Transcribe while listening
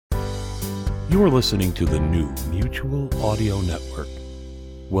You're listening to the new Mutual Audio Network.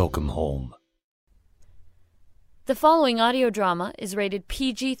 Welcome home. The following audio drama is rated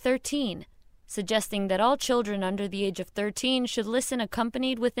PG-13, suggesting that all children under the age of 13 should listen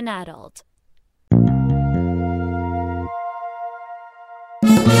accompanied with an adult.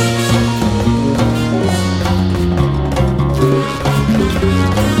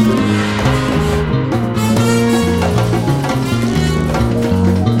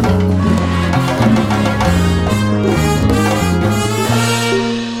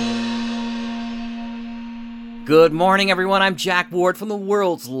 Good morning, everyone. I'm Jack Ward from the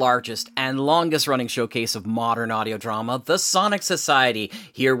world's largest and longest-running showcase of modern audio drama, The Sonic Society,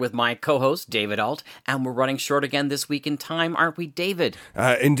 here with my co-host, David Alt, and we're running short again this week in time, aren't we, David?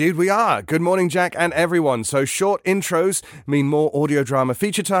 Indeed we are. Good morning, Jack and everyone. So short intros mean more audio drama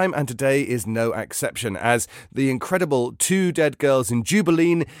feature time, and today is no exception, as the incredible Two Dead Girls in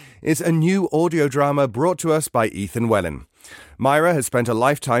Jubilee is a new audio drama brought to us by Ethan Wellen. Myra has spent a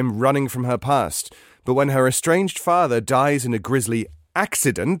lifetime running from her past, but when her estranged father dies in a grisly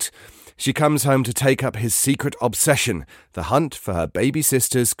accident, she comes home to take up his secret obsession, the hunt for her baby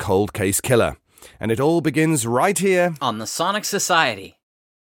sister's cold case killer. And it all begins right here on The Sonic Society.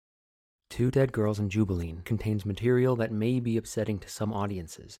 Two Dead Girls in Jubilee contains material that may be upsetting to some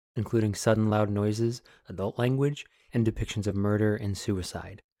audiences, including sudden loud noises, adult language, and depictions of murder and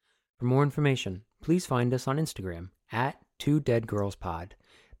suicide. For more information, please find us on Instagram at 2deadgirlspod.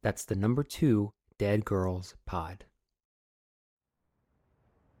 That's the number 2 Dead Girls Pod.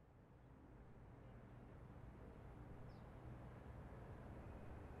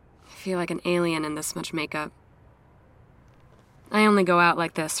 I feel like an alien in this much makeup. I only go out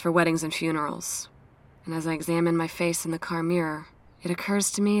like this for weddings and funerals. And as I examine my face in the car mirror, it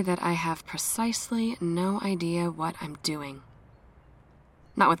occurs to me that I have precisely no idea what I'm doing.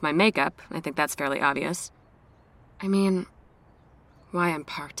 Not with my makeup, I think that's fairly obvious. I mean, why I'm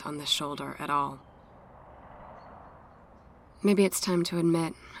parked on this shoulder at all. Maybe it's time to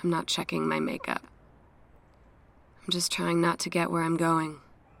admit I'm not checking my makeup. I'm just trying not to get where I'm going.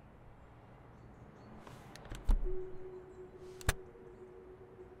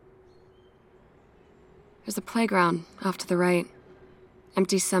 There's a playground off to the right.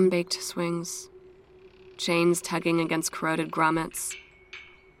 Empty sun-baked swings. Chains tugging against corroded grommets.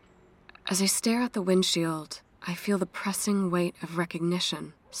 As I stare at the windshield, I feel the pressing weight of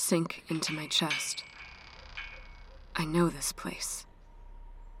recognition sink into my chest. I know this place.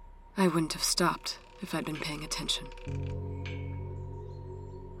 I wouldn't have stopped if I'd been paying attention.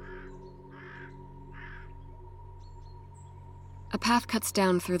 A path cuts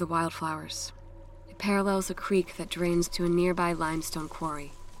down through the wildflowers. It parallels a creek that drains to a nearby limestone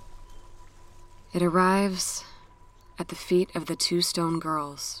quarry. It arrives at the feet of the two stone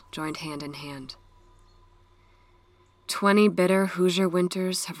girls, joined hand in hand. 20 bitter Hoosier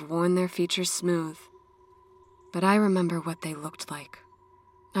winters have worn their features smooth, but I remember what they looked like.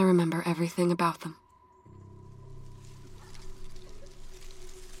 I remember everything about them.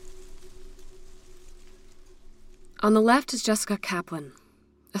 On the left is Jessica Kaplan,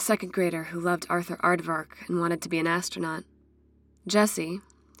 a second grader who loved Arthur Aardvark and wanted to be an astronaut. Jessie,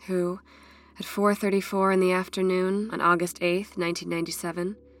 who, at 4:34 in the afternoon on August 8th,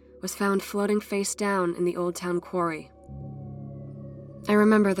 1997, was found floating face down in the Old Town Quarry. I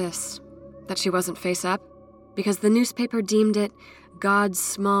remember this, that she wasn't face up, because the newspaper deemed it God's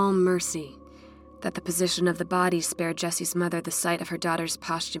small mercy that the position of the body spared Jessie's mother the sight of her daughter's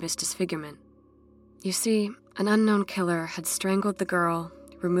posthumous disfigurement. You see, an unknown killer had strangled the girl,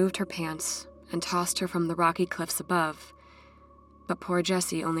 removed her pants, and tossed her from the rocky cliffs above, but poor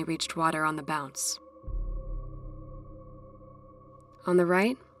Jessie only reached water on the bounce. On the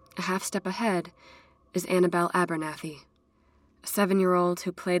right, a half step ahead, is Annabelle Abernathy, a 7-year-old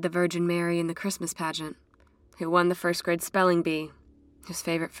who played the Virgin Mary in the Christmas pageant, who won the first grade spelling bee, whose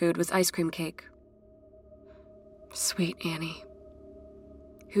favorite food was ice cream cake. Sweet Annie,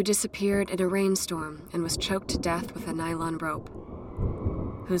 who disappeared in a rainstorm and was choked to death with a nylon rope,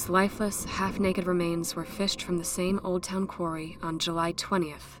 whose lifeless, half-naked remains were fished from the same Old Town Quarry on July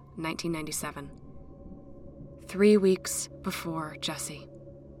 20th, 1997. 3 weeks before Jessie.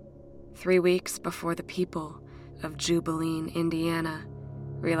 3 weeks before the people of Jubilee, Indiana,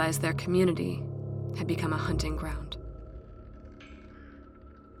 realized their community had become a hunting ground.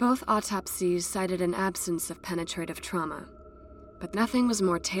 Both autopsies cited an absence of penetrative trauma, but nothing was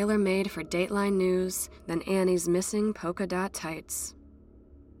more tailor-made for Dateline News than Annie's missing polka dot tights.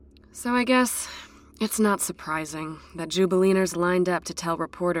 So I guess it's not surprising that Jubileaners lined up to tell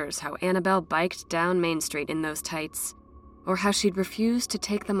reporters how Annabelle biked down Main Street in those tights, or how she'd refused to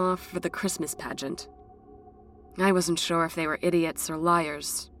take them off for the Christmas pageant. I wasn't sure if they were idiots or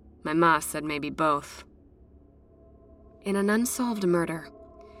liars. My ma said maybe both. In an unsolved murder,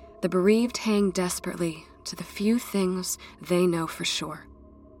 the bereaved hang desperately to the few things they know for sure.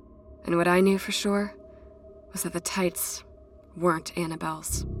 And what I knew for sure was that the tights weren't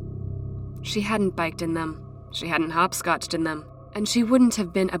Annabelle's. She hadn't biked in them, she hadn't hopscotched in them, and she wouldn't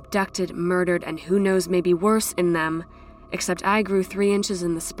have been abducted, murdered, and who knows, maybe worse in them, except I grew 3 inches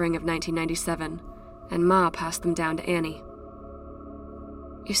in the spring of 1997, and Ma passed them down to Annie.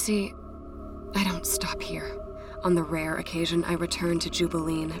 You see, I don't stop here. On the rare occasion I return to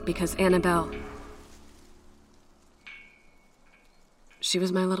Jubileen, because Annabelle, she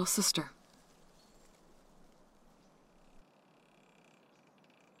was my little sister.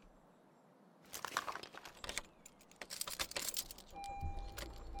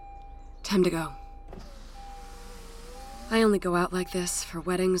 Time to go. I only go out like this for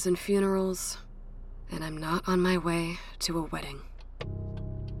weddings and funerals, and I'm not on my way to a wedding.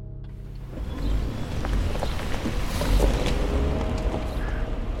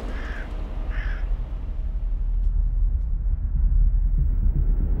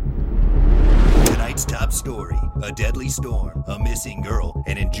 Tonight's top story, a deadly storm, a missing girl,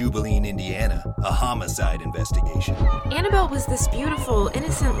 and in Jubileen, Indiana, a homicide investigation. Annabelle was this beautiful,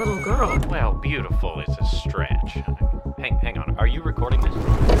 innocent little girl. Well, beautiful is a stretch. Hang on. Are you recording this?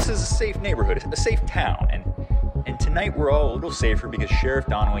 This is a safe neighborhood, a safe town, and tonight we're all a little safer because Sheriff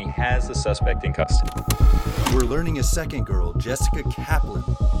Donnelly has the suspect in custody. We're learning a second girl, Jessica Kaplan,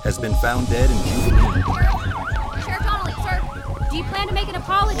 has been found dead in Jubileen. Sheriff Donnelly, sir, do you plan to make an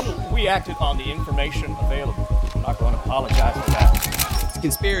apology? We acted on the information available. I'm not going to apologize for that. It's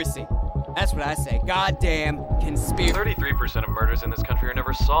conspiracy. That's what I say. Goddamn conspiracy. 33% of murders in this country are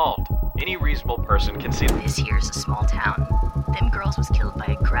never solved. Any reasonable person can see This here's a small town. Them girls was killed by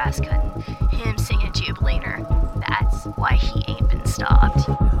a grass cutting, him singing Jubileener. That's why he ain't been stopped.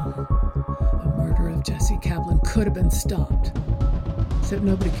 The murder of Jesse Kaplan could have been stopped. Except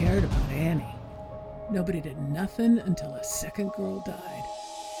nobody cared about Annie. Nobody did nothing until a second girl died.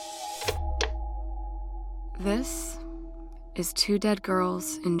 This is Two Dead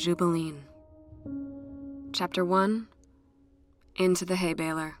Girls in Jubileen. Chapter 1, Into the Hay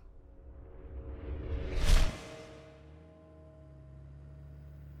Baler.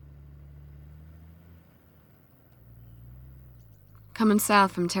 Coming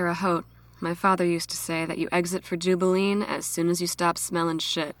south from Terre Haute, my father used to say that you exit for Jubileen as soon as you stop smelling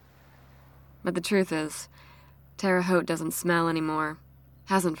shit. But the truth is, Terre Haute doesn't smell anymore.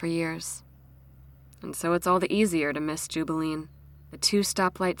 Hasn't for years. And so it's all the easier to miss Jubileen, the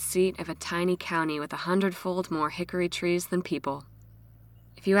 2-stoplight seat of a tiny county with 100-fold more hickory trees than people.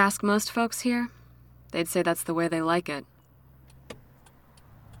 If you ask most folks here, they'd say that's the way they like it.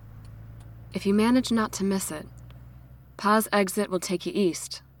 If you manage not to miss it, Pa's exit will take you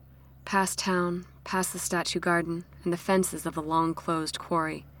east, past town, past the statue garden, and the fences of the long-closed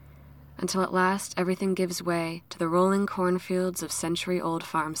quarry, until at last everything gives way to the rolling cornfields of century-old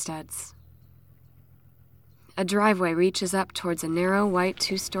farmsteads. A driveway reaches up towards a narrow white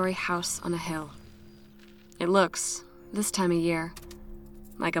 2-story house on a hill. It looks, this time of year,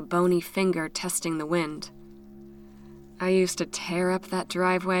 like a bony finger testing the wind. I used to tear up that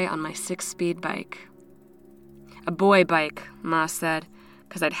driveway on my 6-speed bike. A boy bike, Ma said,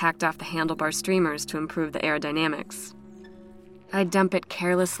 because I'd hacked off the handlebar streamers to improve the aerodynamics. I'd dump it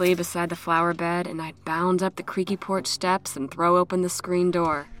carelessly beside the flower bed, and I'd bound up the creaky porch steps and throw open the screen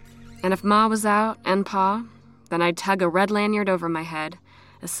door. And if Ma was out, and Pa, then I'd tug a red lanyard over my head,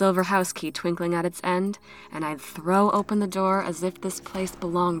 a silver house key twinkling at its end, and I'd throw open the door as if this place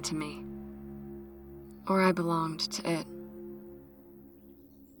belonged to me. Or I belonged to it.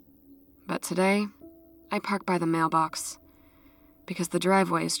 But today, I park by the mailbox, because the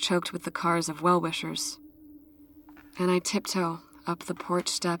driveway is choked with the cars of well-wishers. And I tiptoe up the porch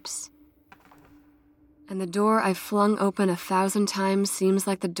steps. And the door I've flung open 1,000 times seems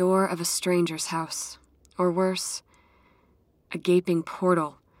like the door of a stranger's house. Or worse, a gaping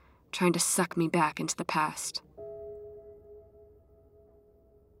portal trying to suck me back into the past.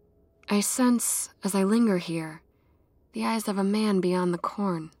 I sense, as I linger here, the eyes of a man beyond the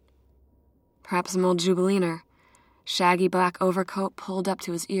corn. Perhaps an old Jubileener, shaggy black overcoat pulled up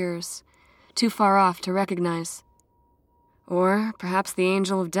to his ears, too far off to recognize. Or perhaps the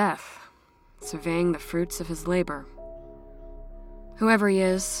angel of death, surveying the fruits of his labor. Whoever he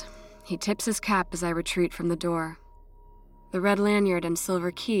is, he tips his cap as I retreat from the door. The red lanyard and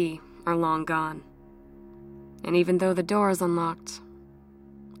silver key are long gone. And even though the door is unlocked,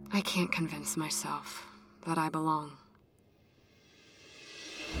 I can't convince myself that I belong.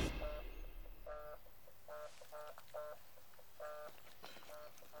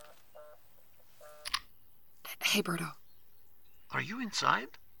 Hey, Berto. Are you inside?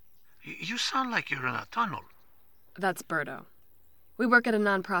 You sound like you're in a tunnel. That's Berto. We work at a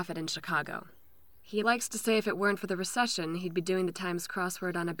nonprofit in Chicago. He likes to say if it weren't for the recession, he'd be doing the Times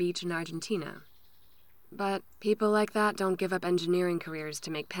crossword on a beach in Argentina. But people like that don't give up engineering careers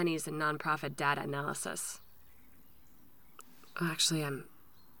to make pennies in nonprofit data analysis. Actually, I'm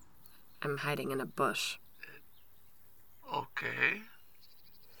hiding in a bush. Okay.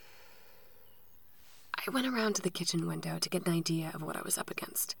 I went around to the kitchen window to get an idea of what I was up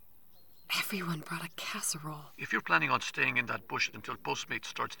against. Everyone brought a casserole. If you're planning on staying in that bush until Postmates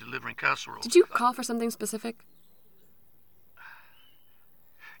starts delivering casseroles... Did you call for something specific?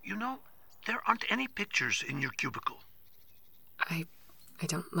 You know, there aren't any pictures in your cubicle. I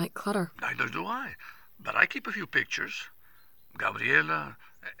don't like clutter. Neither do I. But I keep a few pictures. Gabriela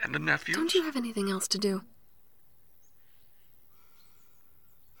and the nephews. Don't you have anything else to do?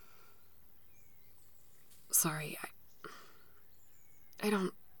 Sorry, I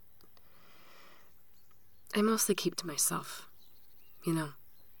don't... I mostly keep to myself, you know.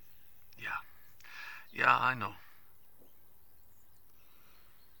 Yeah, I know.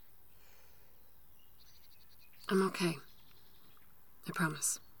 I'm okay. I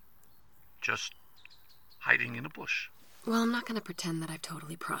promise. Just hiding in a bush. Well, I'm not going to pretend that I've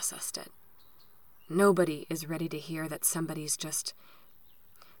totally processed it. Nobody is ready to hear that somebody's just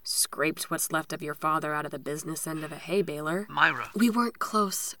scraped what's left of your father out of the business end of a hay baler. Myra. We weren't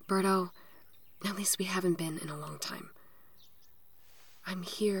close, Berto. At least we haven't been in a long time. I'm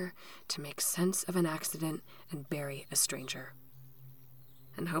here to make sense of an accident and bury a stranger.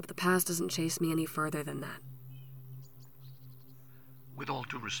 And hope the past doesn't chase me any further than that. With all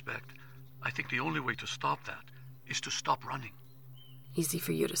due respect, I think the only way to stop that is to stop running. Easy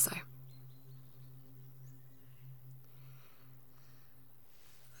for you to say.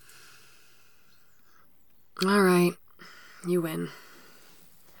 All right, you win.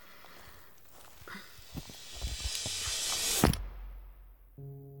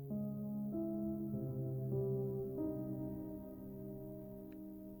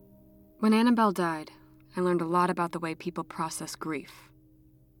 When Annabelle died, I learned a lot about the way people process grief.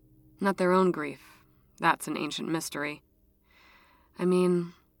 Not their own grief. That's an ancient mystery. I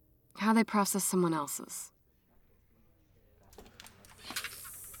mean, how they process someone else's.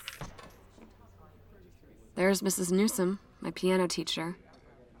 There's Mrs. Newsom, my piano teacher.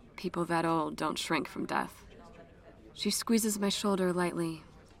 People that old don't shrink from death. She squeezes my shoulder lightly.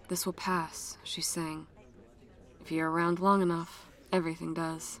 This will pass, she's saying. If you're around long enough, everything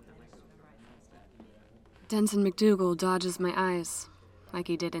does. Denton McDougal dodges my eyes, like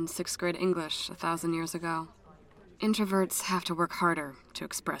he did in 6th grade English 1,000 years ago. Introverts have to work harder to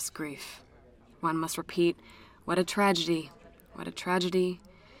express grief. One must repeat, "What a tragedy, what a tragedy,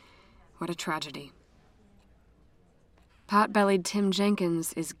 what a tragedy." Pot-bellied Tim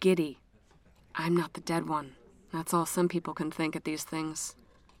Jenkins is giddy. I'm not the dead one. That's all some people can think at these things.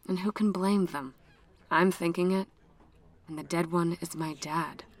 And who can blame them? I'm thinking it, and the dead one is my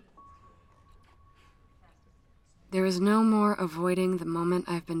dad. There is no more avoiding the moment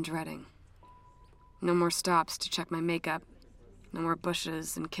I've been dreading. No more stops to check my makeup. No more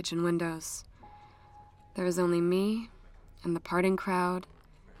bushes and kitchen windows. There is only me and the parting crowd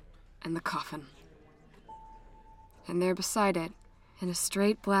and the coffin. And there beside it, in a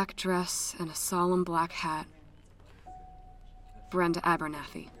straight black dress and a solemn black hat, Brenda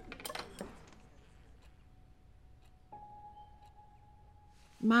Abernathy.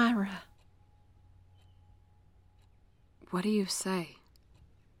 Myra. What do you say?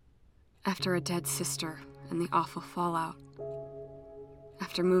 After a dead sister and the awful fallout.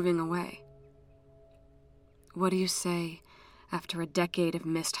 After moving away. What do you say after a decade of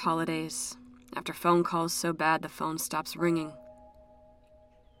missed holidays? After phone calls so bad the phone stops ringing?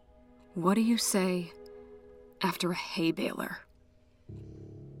 What do you say after a hay baler?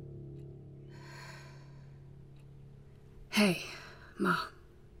 Hey, Ma.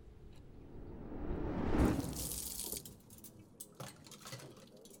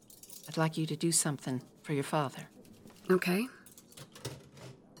 I'd like you to do something for your father. Okay.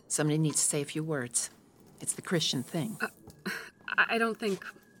 Somebody needs to say a few words. It's the Christian thing. I don't think...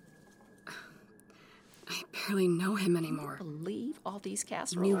 I barely know him anymore. Can you believe all these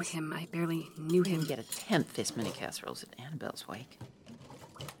casseroles? Knew him. I barely knew him. Didn't get a tenth this many casseroles at Annabelle's wake.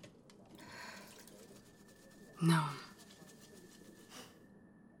 No.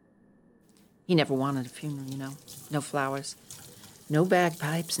 He never wanted a funeral, you know. No flowers. No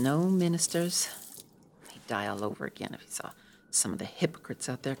bagpipes, no ministers. He'd die all over again if he saw some of the hypocrites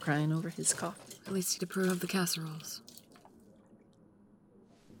out there crying over his coffin. At least he'd approve of the casseroles.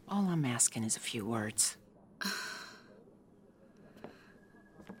 All I'm asking is a few words.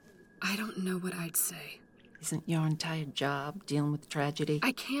 I don't know what I'd say. Isn't your entire job dealing with tragedy?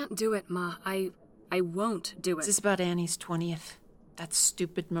 I can't do it, Ma. I won't do it. Is this about Annie's 20th? That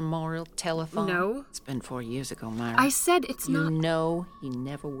stupid memorial telethon? No. It's been 4 years ago, Myra. I said it's not... You know he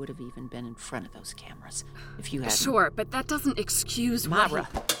never would have even been in front of those cameras if you hadn't... Sure, but that doesn't excuse Myra!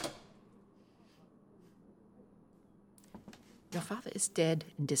 Your father is dead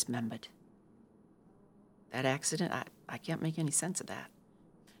and dismembered. That accident, I can't make any sense of that.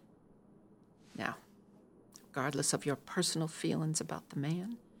 Now, regardless of your personal feelings about the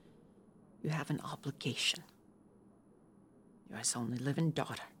man, you have an obligation. You're his only living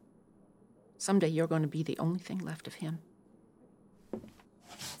daughter. Someday you're going to be the only thing left of him.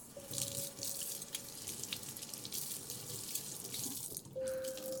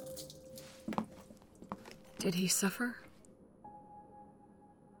 Did he suffer?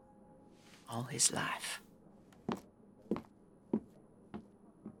 All his life.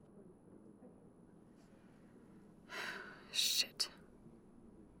 Shit.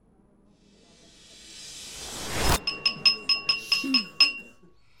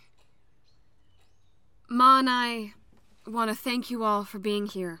 Ma and I want to thank you all for being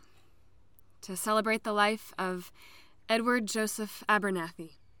here to celebrate the life of Edward Joseph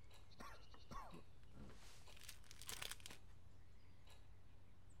Abernathy.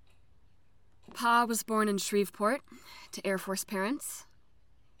 Pa was born in Shreveport to Air Force parents.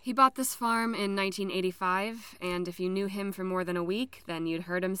 He bought this farm in 1985, and if you knew him for more than a week, then you'd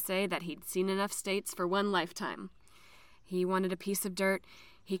heard him say that he'd seen enough states for one lifetime. He wanted a piece of dirt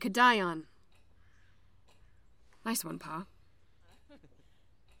he could die on. Nice one, Pa.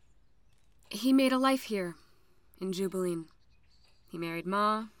 He made a life here, in Jubilee. He married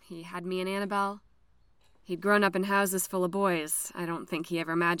Ma, he had me and Annabelle. He'd grown up in houses full of boys. I don't think he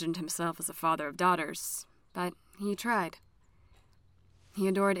ever imagined himself as a father of daughters, but he tried. He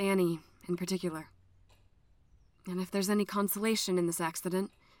adored Annie, in particular. And if there's any consolation in this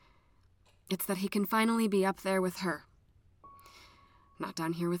accident, it's that he can finally be up there with her. Not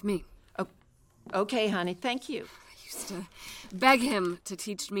down here with me. Oh, okay, honey, thank you. I used to beg him to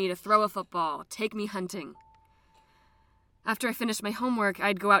teach me to throw a football, take me hunting. After I finished my homework,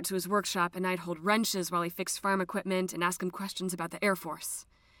 I'd go out to his workshop and I'd hold wrenches while he fixed farm equipment and ask him questions about the Air Force.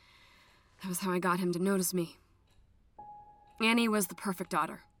 That was how I got him to notice me. Annie was the perfect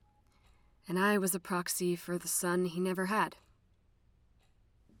daughter, and I was a proxy for the son he never had.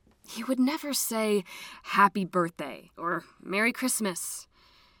 He would never say, "Happy birthday," or "Merry Christmas,"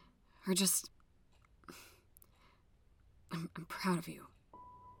 or just, I'm proud of you.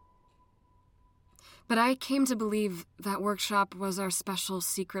 But I came to believe that workshop was our special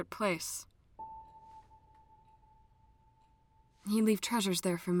secret place. He'd leave treasures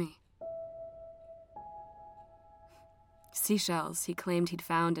there for me. Seashells he claimed he'd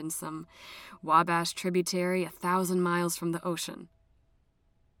found in some Wabash tributary 1,000 miles from the ocean.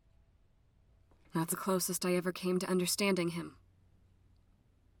 That's the closest I ever came to understanding him.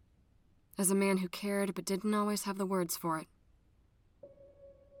 As a man who cared but didn't always have the words for it.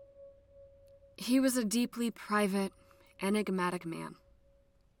 He was a deeply private, enigmatic man,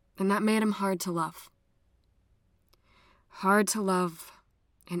 and that made him hard to love. Hard to love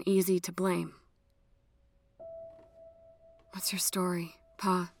and easy to blame. What's your story,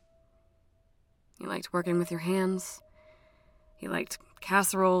 Pa? You liked working with your hands. You liked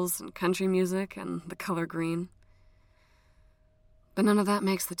casseroles and country music and the color green. But none of that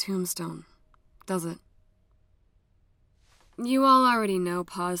makes the tombstone, does it? You all already know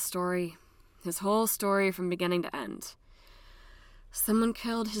Pa's story. His whole story from beginning to end. Someone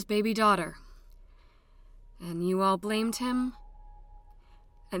killed his baby daughter. And you all blamed him.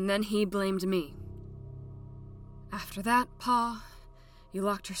 And then he blamed me. After that, Pa, you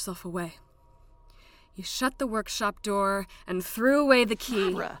locked yourself away. You shut the workshop door and threw away the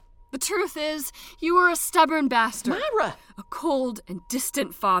key. Myra. The truth is, you were a stubborn bastard. Myra! A cold and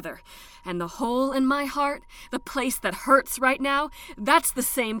distant father. And the hole in my heart, the place that hurts right now, that's the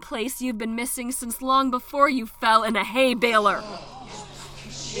same place you've been missing since long before you fell in a hay baler.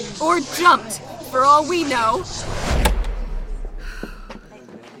 Or jumped, for all we know.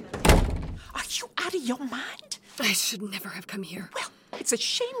 Are you out of your mind? I should never have come here. Well, it's a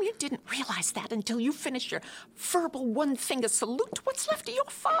shame you didn't realize that until you finished your verbal one-finger salute to what's left of your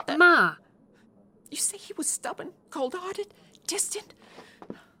father. Ma! You say he was stubborn, cold-hearted, distant?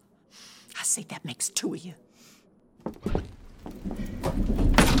 I say that makes two of you.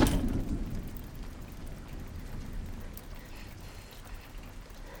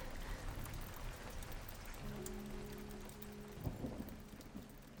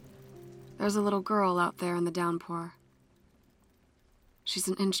 There's a little girl out there in the downpour. She's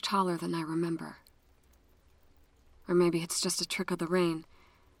an inch taller than I remember. Or maybe it's just a trick of the rain,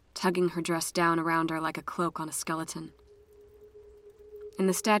 tugging her dress down around her like a cloak on a skeleton. In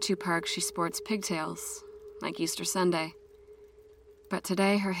the statue park, she sports pigtails, like Easter Sunday. But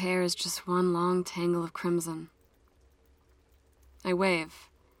today, her hair is just one long tangle of crimson. I wave.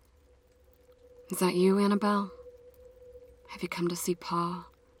 Is that you, Annabelle? Have you come to see Pa?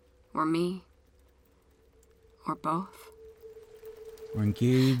 Or me? Or both? We're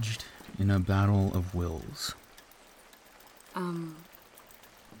engaged in a battle of wills.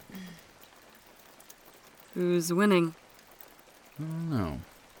 Who's winning? I don't know.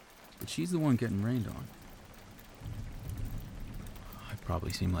 But she's the one getting rained on. I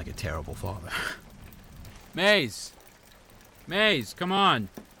probably seem like a terrible father. Maze! Maze, come on!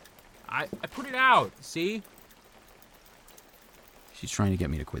 I put it out, see? She's trying to get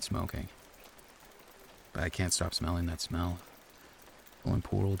me to quit smoking. But I can't stop smelling that smell. Pulling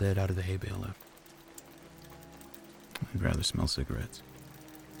poor old Ed out of the hay baler. I'd rather smell cigarettes.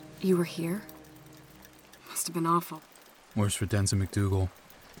 You were here? Must have been awful. Worse for Denson McDougal.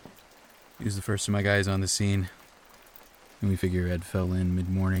 He was the first of my guys on the scene. And we figure Ed fell in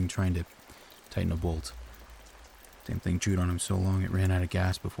mid-morning trying to tighten a bolt. Damn thing chewed on him so long it ran out of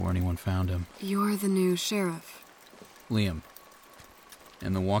gas before anyone found him. You're the new sheriff. Liam.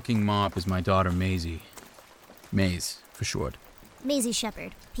 And the walking mop is my daughter Maisie. Maze, for short. Maisie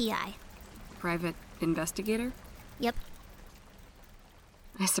Shepard, P.I. Private investigator? Yep.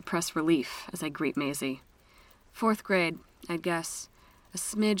 I suppress relief as I greet Maisie. 4th grade, I'd guess. A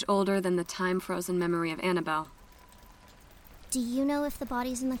smidge older than the time-frozen memory of Annabelle. Do you know if the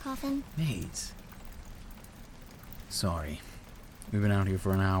body's in the coffin? Maze. Sorry. We've been out here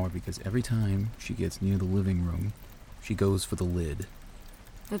for an hour because every time she gets near the living room, she goes for the lid.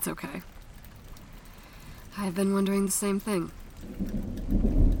 It's okay. I've been wondering the same thing.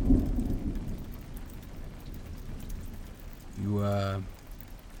 You,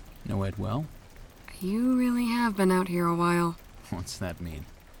 know Ed well? You really have been out here a while. What's that mean?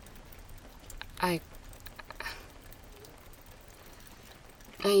 I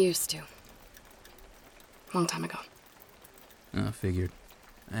used to. Long time ago. Figured.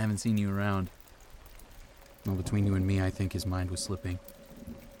 I haven't seen you around. Well, between you and me, I think his mind was slipping.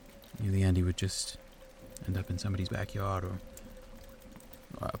 Near the end, he would just end up in somebody's backyard or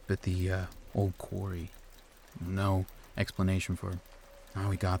up at the old quarry. No explanation for how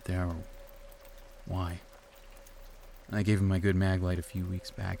he got there or why. I gave him my good mag light a few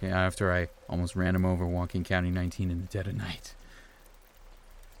weeks back after I almost ran him over walking County 19 in the dead of night.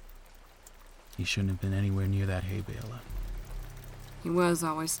 He shouldn't have been anywhere near that hay baler. He was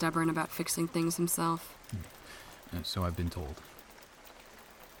always stubborn about fixing things himself. So I've been told.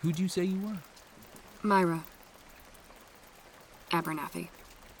 Who'd you say you were? Myra. Abernathy.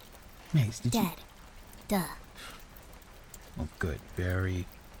 Maze, did you... Dead. Duh. Well, good. Very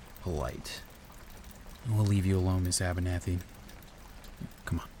polite. We'll leave you alone, Miss Abernathy.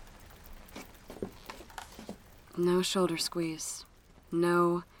 Come on. No shoulder squeeze.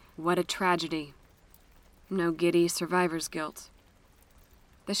 No, what a tragedy. No giddy survivor's guilt.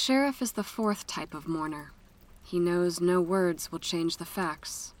 The sheriff is the 4th type of mourner. He knows no words will change the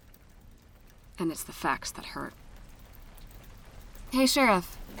facts. And it's the facts that hurt. Hey,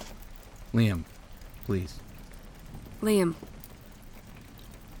 Sheriff. Liam, please. Liam.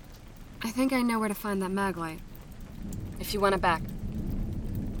 I think I know where to find that mag light. If you want it back.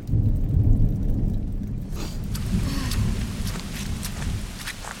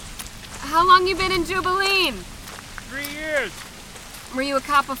 How long you been in Jubilee? 3 years. Were you a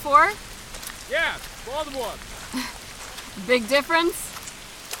cop before? Yeah, Baltimore. Big difference?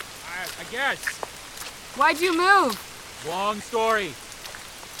 I guess. Why'd you move? Long story.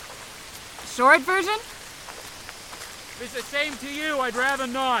 Short version? If it's the same to you, I'd rather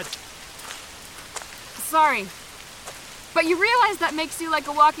not. Sorry. But you realize that makes you like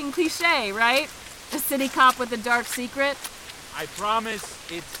a walking cliche, right? A city cop with a dark secret? I promise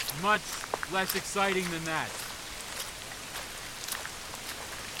it's much less exciting than that.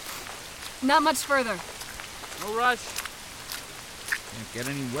 Not much further. No rush. Can't get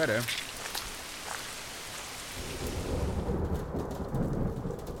any wetter.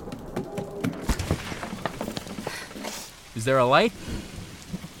 Is there a light?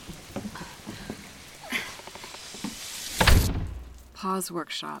 Pa's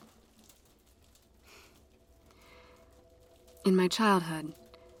workshop. In my childhood,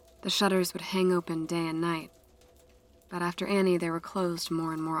 the shutters would hang open day and night. But after Annie, they were closed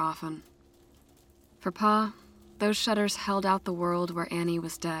more and more often. For Pa, those shutters held out the world where Annie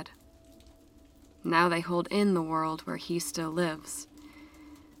was dead. Now they hold in the world where he still lives.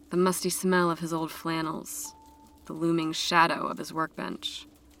 The musty smell of his old flannels, the looming shadow of his workbench.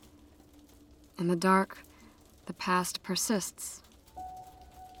 In the dark, the past persists.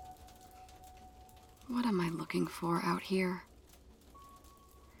 What am I looking for out here?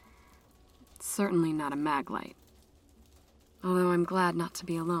 Certainly not a mag light. Although I'm glad not to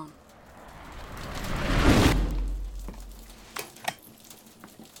be alone.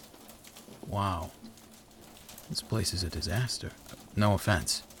 Wow. This place is a disaster. No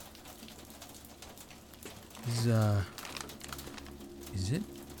offense. Is it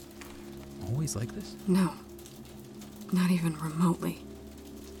always like this? No. Not even remotely.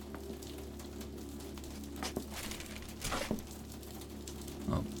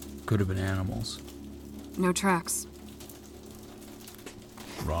 Well, could have been animals. No tracks.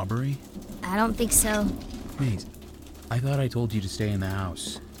 Robbery? I don't think so. Maze, I thought I told you to stay in the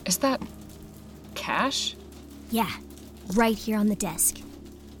house. Is that cash? Yeah, right here on the desk.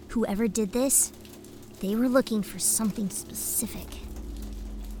 Whoever did this, they were looking for something specific.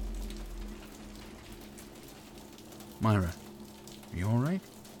 Myra, are you alright?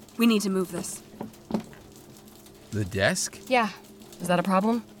 We need to move this. The desk? Yeah. Is that a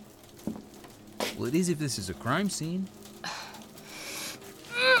problem? Well, it is if this is a crime scene.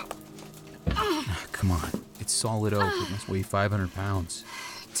 Come on. It's solid oak. It must weigh 500 pounds.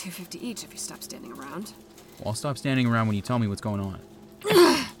 $250 each if you stop standing around. Well, I'll stop standing around when you tell me what's going on.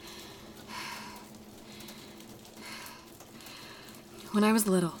 When I was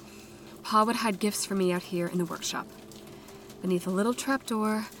little, Pa would hide gifts for me out here in the workshop, beneath a little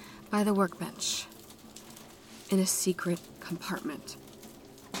trapdoor by the workbench, in a secret compartment.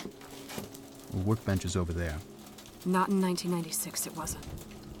 The workbench is over there. Not in 1996, it wasn't.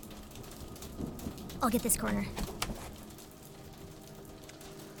 I'll get this corner.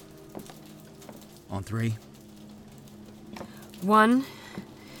 On 3. 1,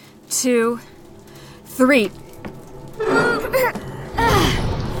 2, 3.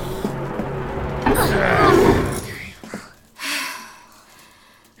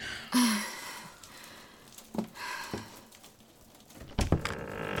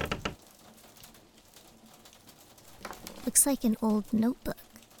 Looks like an old notebook.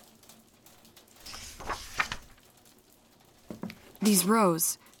 These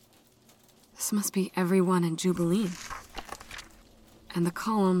rows. This must be everyone in Jubilee. And the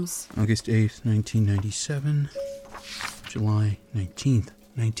columns. August 8th, 1997. July 19th,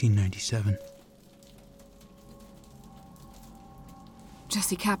 1997.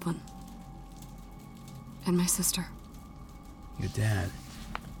 Jesse Kaplan. And my sister. Your dad.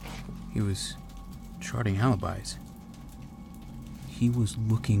 He was charting alibis. He was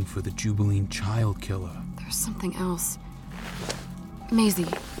looking for the Jubilee child killer. There's something else. Maisie,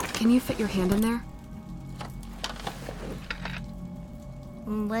 can you fit your hand in there?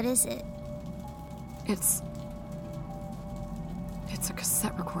 What is it? It's a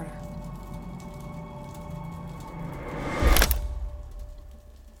cassette recorder.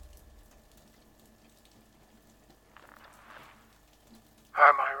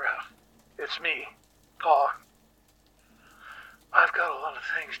 Hi, Myra. It's me, Pa. I've got a lot of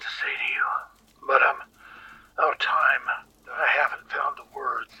things to say to you, but I'm out of time. I haven't found the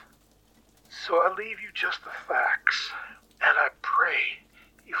words. So I leave you just the facts, and I pray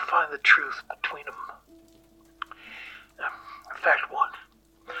you find the truth between them. Fact 1.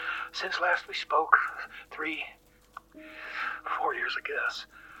 Since last we spoke, 4 years, I guess,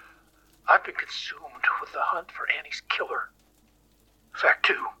 I've been consumed with the hunt for Annie's killer. Fact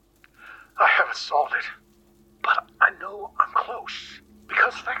 2. I haven't solved it, but I know I'm close.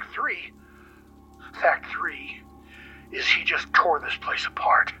 Because Fact 3 is he just tore this place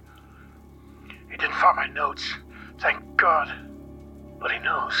apart. He didn't find my notes, thank God, but he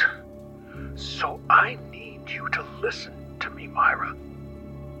knows. So I need you to listen to me, Myra.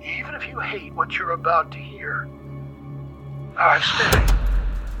 Even if you hate what you're about to hear. I've stayed.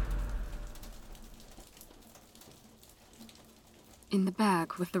 In the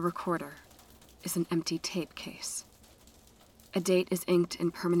bag with the recorder is an empty tape case. A date is inked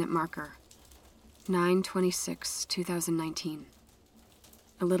in permanent marker. 9/26/2019.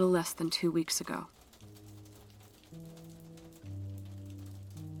 A little less than 2 weeks ago.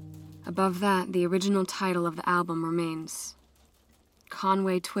 Above that, the original title of the album remains.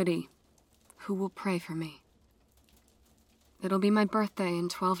 Conway Twitty, Who Will Pray For Me? It'll be my birthday in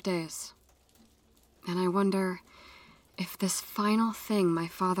 12 days. And I wonder if this final thing my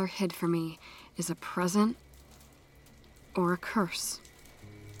father hid for me is a present or a curse.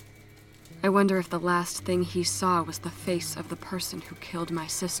 I wonder if the last thing he saw was the face of the person who killed my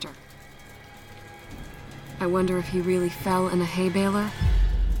sister. I wonder if he really fell in a hay baler,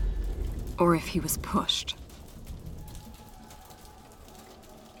 or if he was pushed.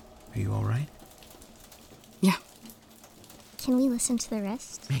 Are you all right? Yeah. Can we listen to the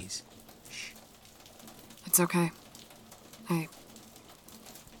rest? Maze. It's okay. I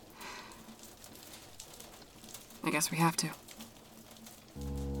guess we have to.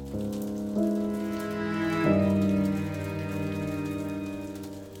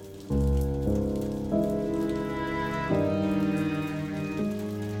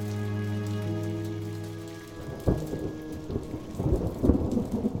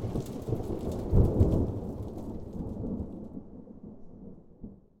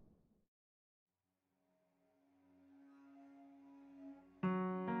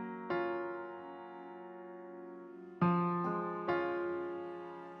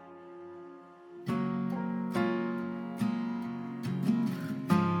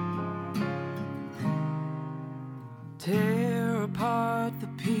 Tear apart the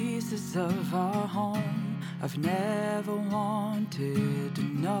pieces of our home. I've never wanted to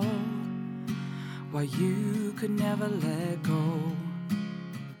know why you could never let go.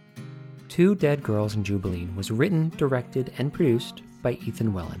 Two Dead Girls in Jubileen was written, directed, and produced by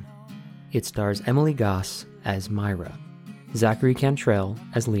Ethan Wellen. It stars Emily Goss as Myra, Zachary Cantrell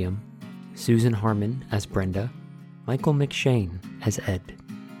as Liam, Susan Harmon as Brenda, Michael McShane as Ed,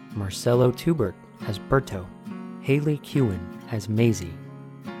 Marcelo Tubert as Berto, Haley Kewen as Maisie.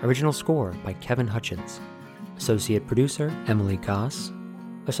 Original score by Kevin Hutchins. Associate producer Emily Goss.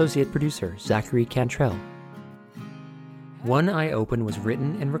 Associate producer Zachary Cantrell. One Eye Open was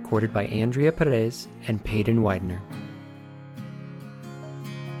written and recorded by Andrea Perez and Peyton Widener.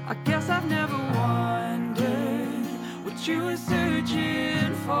 I guess I've never wondered what you were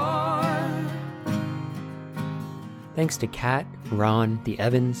searching for. Thanks to Kat, Ron, the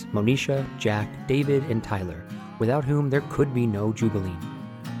Evans, Monisha, Jack, David, and Tyler, without whom there could be no Jubileen.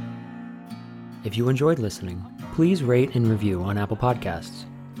 If you enjoyed listening, please rate and review on Apple Podcasts,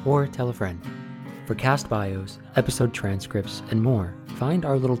 or tell a friend. For cast bios, episode transcripts, and more, find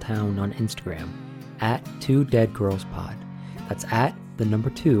Our Little Town on Instagram, @2deadgirlspod. That's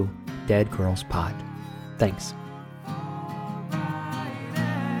 @2 Dead Girls Pod. Thanks.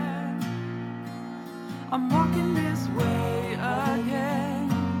 I'm walking this way again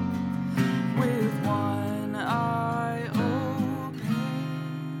with one eye open.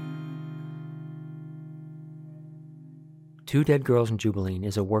 Two Dead Girls in Jubileen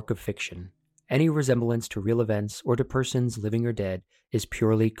is a work of fiction. Any resemblance to real events or to persons living or dead is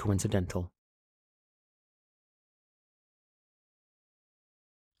purely coincidental.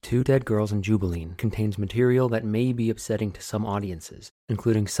 Two Dead Girls in Jubileen contains material that may be upsetting to some audiences,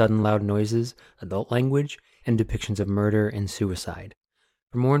 including sudden loud noises, adult language, and depictions of murder and suicide.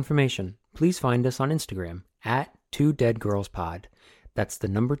 For more information, please find us on Instagram @2deadgirlspod. That's the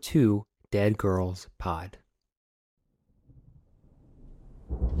number 2 Dead Girls Pod.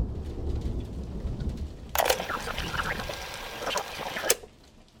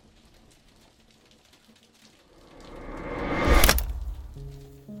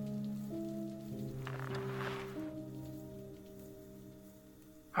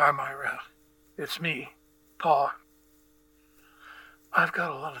 Hi, Myra. It's me, Pa. I've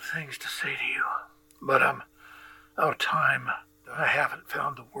got a lot of things to say to you, but I'm out of time. I haven't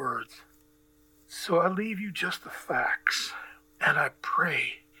found the words. So I leave you just the facts, and I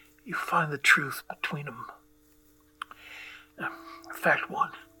pray you find the truth between them. Fact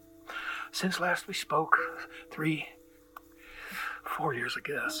 1. Since last we spoke, 4 years, I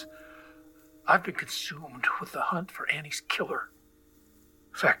guess, I've been consumed with the hunt for Annie's killer.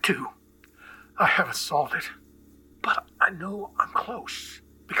 Fact 2, I haven't solved it, but I know I'm close.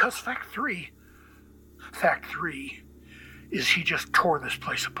 Because Fact 3 is he just tore this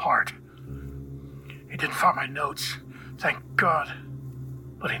place apart. He didn't find my notes, thank God,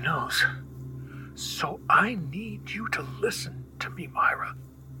 but he knows. So I need you to listen to me, Myra,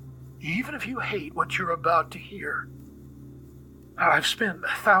 even if you hate what you're about to hear. I've spent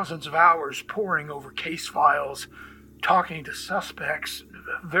thousands of hours poring over case files, talking to suspects,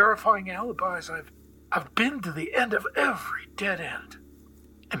 verifying alibis. I've been to the end of every dead end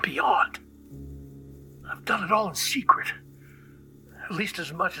and beyond. I've done it all in secret. At least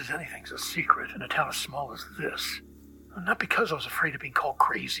as much as anything's a secret in a town as small as this. Not because I was afraid of being called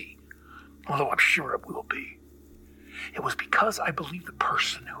crazy, although I'm sure it will be. It was because I believed the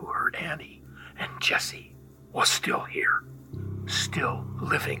person who hurt Annie and Jesse was still here, still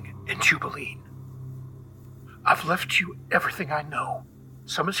living in Jubileen. I've left you everything I know.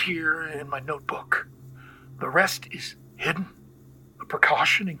 Some is here in my notebook. The rest is hidden, a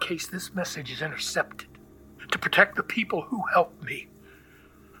precaution in case this message is intercepted. to protect the people who helped me,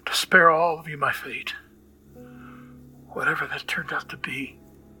 to spare all of you my fate. Whatever that turned out to be.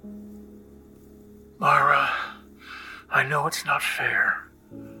 Myra, I know it's not fair,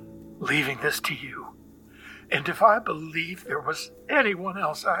 leaving this to you. And if I believe there was anyone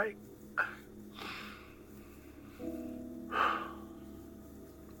else,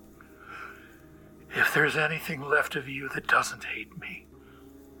 if there's anything left of you that doesn't hate me,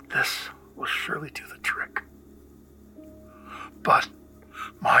 this will surely do the trick. But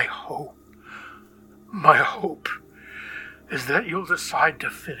my hope is that you'll decide to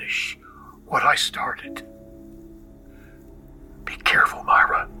finish what I started. Be careful,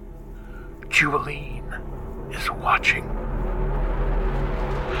 Myra. Jubileen is watching.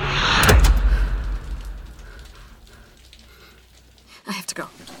 I have to go.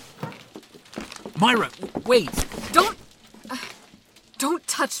 Myra, wait! Don't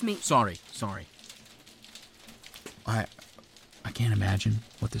touch me. Sorry. I can't imagine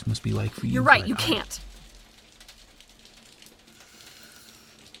what this must be like for you. You're right, you can't.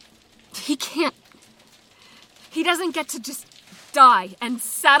 He can't. He doesn't get to just die and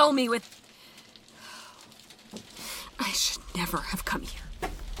saddle me with... I should never have come here.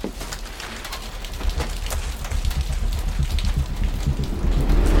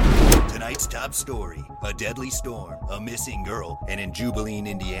 Tonight's top story, a deadly storm, a missing girl, and in Jubileen,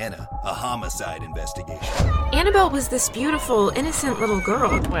 Indiana, a homicide investigation. Annabelle was this beautiful, innocent little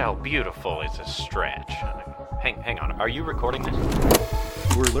girl. Well, beautiful is a stretch. Hang on, are you recording this?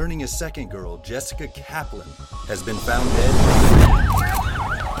 We're learning a second girl, Jessica Kaplan, has been found dead.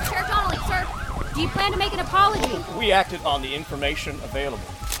 Sheriff Donnelly, sir, do you plan to make an apology? We acted on the information available.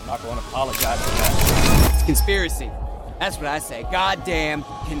 I'm not going to apologize for that. It's conspiracy. That's what I say. Goddamn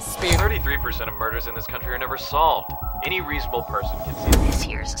conspiracy. 33% of murders in this country are never solved. Any reasonable person can see This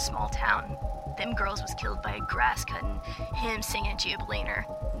here's a small town. Them girls was killed by a grass cutting, him singing Jubileaner.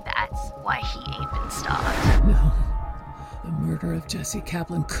 That's why he ain't been stopped. No. The murder of Jesse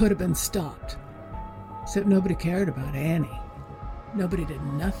Kaplan could have been stopped. Except nobody cared about Annie. Nobody did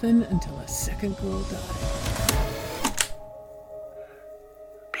nothing until a second girl died.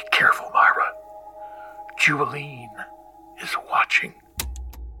 Be careful, Myra. Jubileen is watching.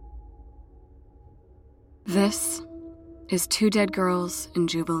 This is Two Dead Girls in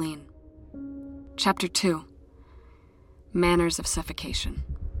Jubileen. Chapter 2. Manners of Suffocation.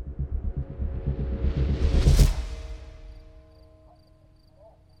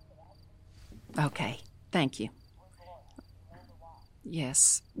 Okay, thank you.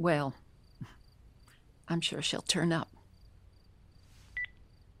 Yes, well, I'm sure she'll turn up.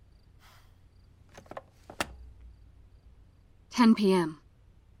 "10 p.m.,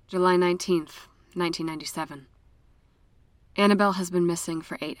 July 19th, 1997. Annabelle has been missing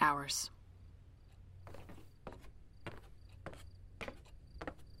for 8 hours.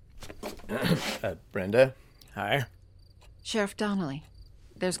 Brenda, hi. Sheriff Donnelly,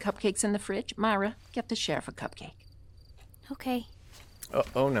 there's cupcakes in the fridge. Myra, get the sheriff a cupcake. Okay.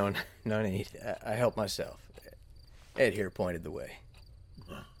 Oh no need. I help myself. Ed here pointed the way.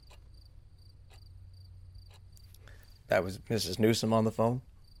 That was Mrs. Newsom on the phone?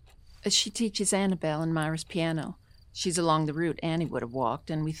 She teaches Annabelle and Myra's piano. She's along the route Annie would have walked,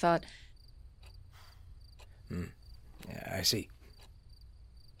 and we thought... Yeah, I see.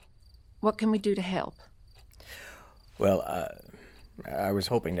 What can we do to help? Well, I was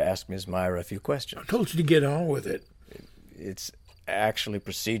hoping to ask Ms. Myra a few questions. I told you to get on with it. It's actually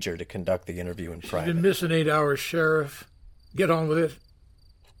procedure to conduct the interview in private. You've been missing 8 hours, Sheriff. Get on with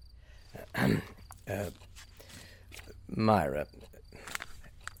it. Myra,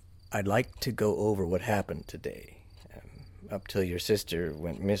 I'd like to go over what happened today, up till your sister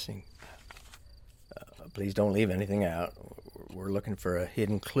went missing. Please don't leave anything out. We're looking for a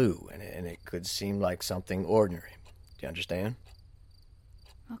hidden clue, and it could seem like something ordinary. Do you understand?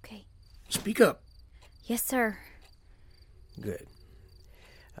 Okay. Speak up. Yes, sir. Good.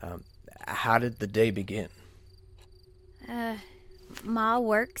 How did the day begin? Ma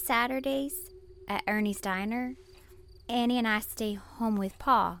works Saturdays at Ernie's Diner. Annie and I stay home with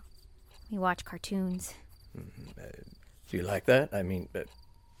Pa. We watch cartoons. Do you like that? I mean,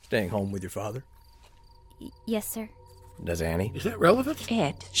 staying home with your father? Yes, sir. Does Annie? Is that relevant?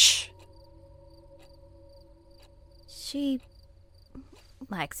 Ed, shh. She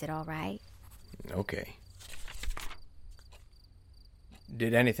likes it all right. Okay.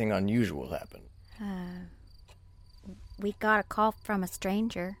 Did anything unusual happen? We got a call from a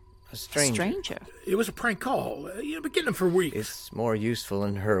stranger. A stranger? It was a prank call. You've been getting them for weeks. It's more useful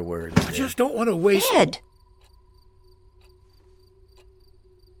in her words. I just don't want to waste... Ed!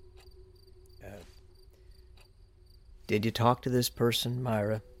 Did you talk to this person,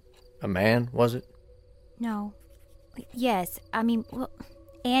 Myra? A man, was it? No. Yes, well,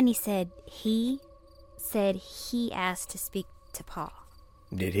 Annie said he asked to speak to Pa.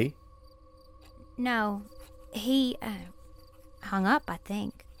 Did he? No, he hung up, I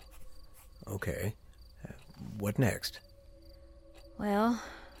think. Okay. What next? Well,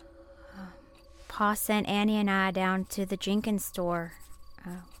 Pa sent Annie and I down to the Jenkins store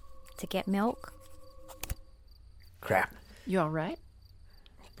to get milk. Crap. You all right?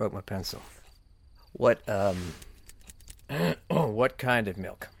 Broke my pencil. What what kind of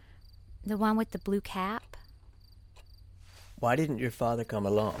milk? The one with the blue cap. Why didn't your father come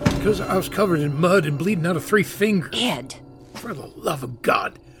along? Because I was covered in mud and bleeding out of 3 fingers. Ed! For the love of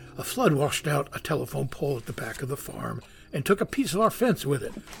God. A flood washed out a telephone pole at the back of the farm and took a piece of our fence with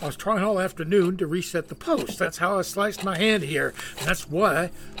it. I was trying all afternoon to reset the post. That's how I sliced my hand here. And that's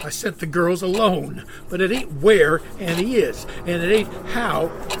why I sent the girls alone. But it ain't where Annie is. And it ain't how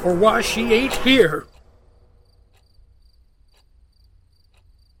or why she ain't here.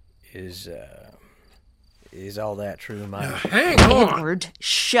 Is all that true, Mike? Now, hang on! Edward,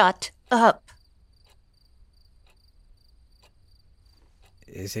 shut up.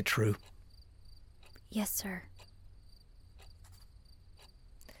 Is it true? Yes, sir.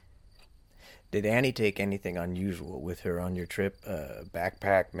 Did Annie take anything unusual with her on your trip?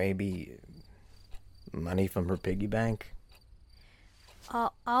 Backpack, maybe? Money from her piggy bank?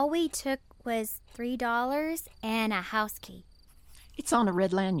 All we took was $3 and a house key. It's on a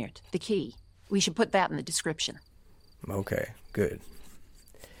red lanyard, the key. We should put that in the description. Okay, good.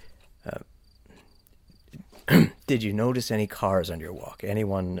 Did you notice any cars on your walk?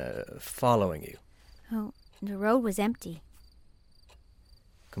 Anyone following you? Oh, the road was empty.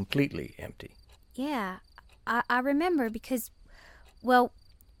 Completely empty? Yeah, I remember because, well,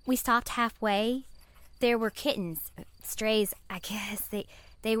 we stopped halfway. There were kittens, strays, I guess.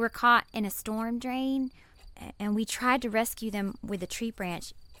 They were caught in a storm drain, and we tried to rescue them with a tree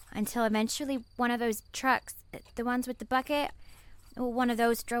branch until eventually one of those trucks, the ones with the bucket, one of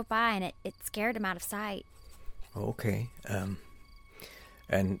those drove by and it scared them out of sight. Okay. And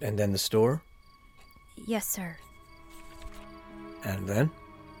then the store? Yes, sir. And then?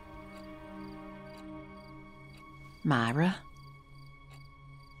 Myra?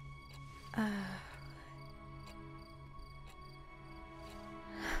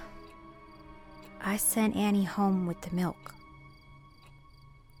 I sent Annie home with the milk.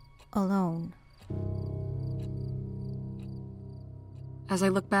 Alone. As I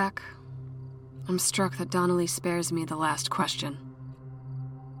look back, I'm struck that Donnelly spares me the last question.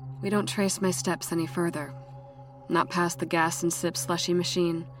 We don't trace my steps any further. Not past the gas and sip slushy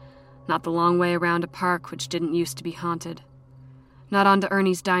machine. Not the long way around a park which didn't used to be haunted. Not onto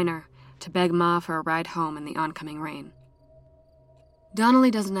Ernie's diner to beg Ma for a ride home in the oncoming rain.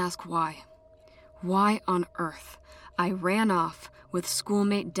 Donnelly doesn't ask why. Why on earth I ran off with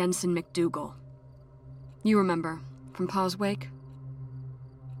schoolmate Denson McDougal. You remember, from Pa's wake?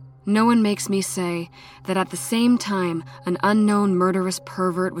 No one makes me say that at the same time an unknown murderous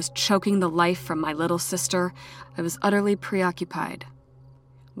pervert was choking the life from my little sister, I was utterly preoccupied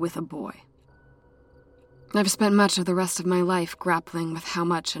with a boy. I've spent much of the rest of my life grappling with how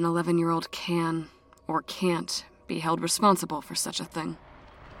much an 11-year-old can or can't be held responsible for such a thing.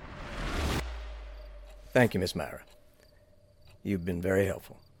 Thank you, Miss Myra. You've been very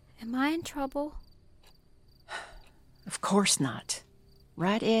helpful. Am I in trouble? Of course not.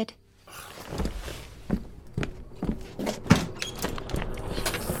 Right, Ed?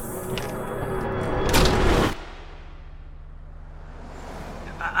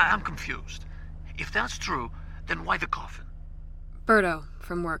 I'm confused. If that's true, then why the coffin? Berto,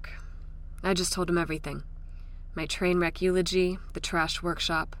 from work. I just told him everything. My train wreck eulogy, the trash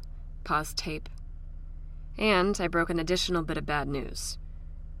workshop, Pa's tape. And I broke an additional bit of bad news.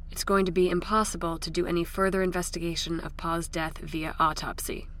 It's going to be impossible to do any further investigation of Pa's death via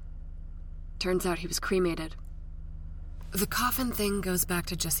autopsy. Turns out he was cremated. The coffin thing goes back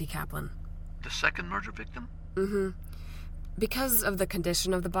to Jesse Kaplan. The second murder victim? Mm-hmm. Because of the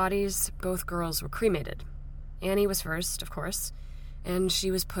condition of the bodies, both girls were cremated. Annie was first, of course, and she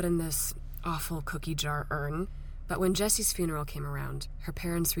was put in this awful cookie jar urn. But when Jesse's funeral came around, her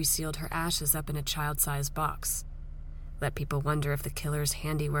parents resealed her ashes up in a child-sized box. Let people wonder if the killer's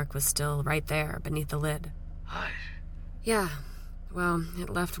handiwork was still right there beneath the lid. Aye. Yeah, well, it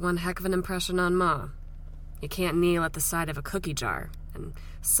left one heck of an impression on Ma. You can't kneel at the side of a cookie jar and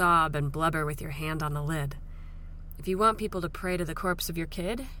sob and blubber with your hand on the lid. If you want people to pray to the corpse of your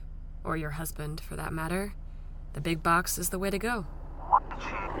kid, or your husband for that matter, the big box is the way to go. What did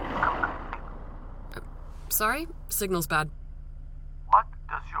she... Sorry? Signal's bad. What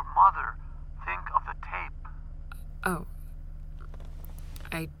does your mother think of the tape? Oh.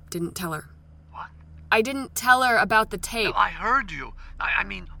 I didn't tell her. What? I didn't tell her about the tape. No, I heard you. I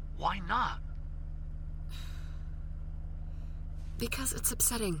mean, why not? Because it's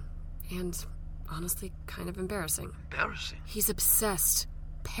upsetting. And honestly, kind of embarrassing. Embarrassing? He's obsessed.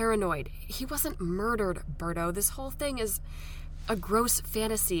 Paranoid. He wasn't murdered, Berto. This whole thing is a gross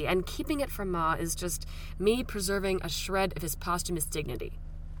fantasy, and keeping it from Ma is just me preserving a shred of his posthumous dignity.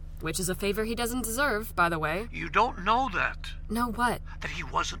 Which is a favor he doesn't deserve, by the way. You don't know that. Know what? That he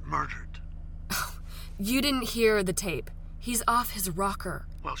wasn't murdered. You didn't hear the tape. He's off his rocker.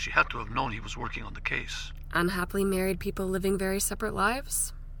 Well, she had to have known he was working on the case. Unhappily married people living very separate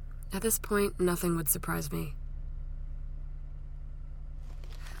lives? At this point, nothing would surprise me.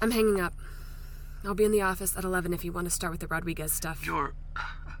 I'm hanging up. I'll be in the office at 11 if you want to start with the Rodriguez stuff. You're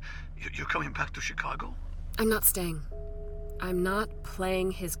coming back to Chicago? I'm not staying. I'm not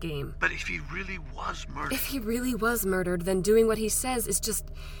playing his game. But if he really was murdered... If he really was murdered, then doing what he says is just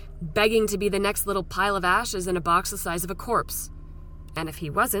begging to be the next little pile of ashes in a box the size of a corpse. And if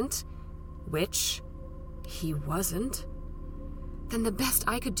he wasn't, which he wasn't, then the best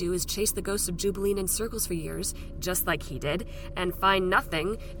I could do is chase the ghost of Jubileen in circles for years, just like he did, and find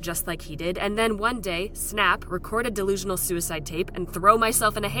nothing, just like he did, and then one day, snap, record a delusional suicide tape, and throw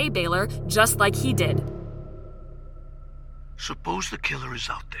myself in a hay baler, just like he did. Suppose the killer is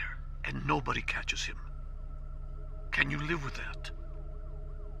out there, and nobody catches him. Can you live with that?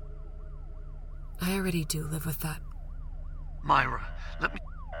 I already do live with that. Myra, let me...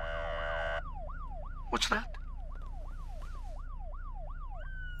 What's that?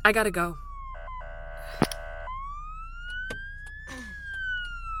 I gotta go.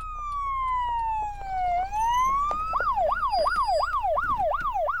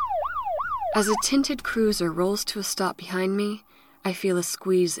 As a tinted cruiser rolls to a stop behind me, I feel a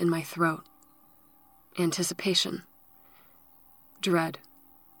squeeze in my throat. Anticipation. Dread.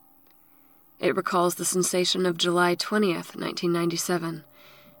 It recalls the sensation of July 20th, 1997,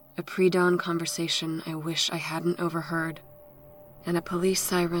 a pre-dawn conversation I wish I hadn't overheard, and a police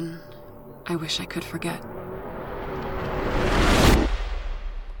siren I wish I could forget.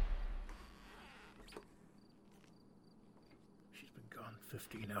 She's been gone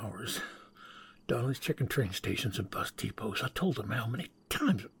 15 hours. Dolly's checking train stations and bus depots. I told him how many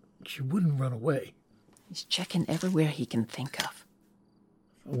times she wouldn't run away. He's checking everywhere he can think of.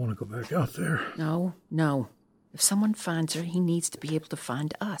 I want to go back out there. No. If someone finds her, he needs to be able to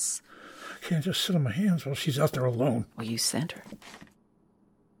find us. I can't just sit on my hands while she's out there alone. Well, you sent her.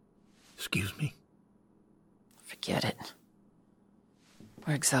 Excuse me? Forget it.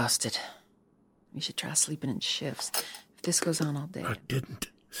 We're exhausted. We should try sleeping in shifts. If this goes on all day... I didn't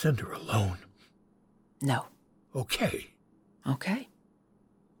send her alone. No. Okay.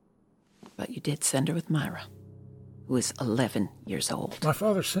 But you did send her with Myra, who is 11 years old. My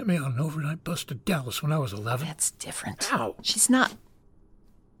father sent me on an overnight bus to Dallas when I was 11. That's different. How? She's not...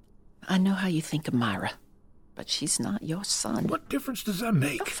 I know how you think of Myra, but she's not your son. What difference does that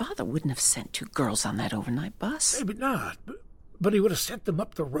make? Your father wouldn't have sent two girls on that overnight bus. Maybe not, but he would have sent them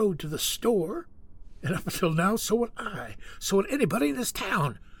up the road to the store. And up until now, so would I. So would anybody in this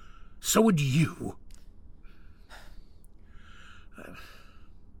town. So would you.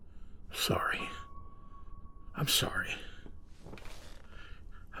 Sorry. I'm sorry.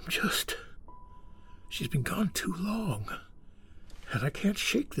 She's been gone too long. And I can't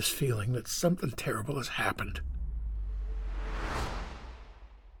shake this feeling that something terrible has happened.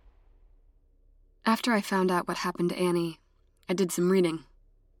 After I found out what happened to Annie, I did some reading.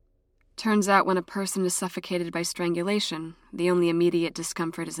 Turns out when a person is suffocated by strangulation, the only immediate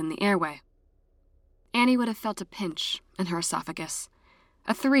discomfort is in the airway. Annie would have felt a pinch in her esophagus,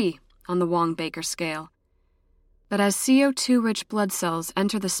 a 3 on the Wong-Baker scale. But as CO2-rich blood cells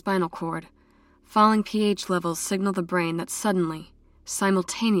enter the spinal cord, falling pH levels signal the brain that suddenly,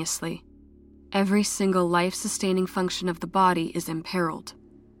 simultaneously, every single life-sustaining function of the body is imperiled.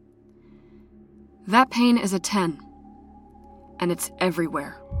 That pain is a 10, and it's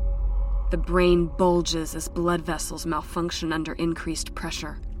everywhere. The brain bulges as blood vessels malfunction under increased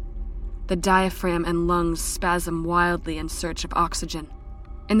pressure. The diaphragm and lungs spasm wildly in search of oxygen.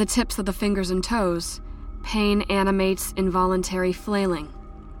 In the tips of the fingers and toes, pain animates involuntary flailing.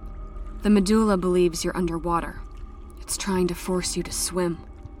 The medulla believes you're underwater. It's trying to force you to swim.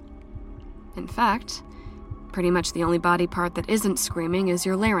 In fact, pretty much the only body part that isn't screaming is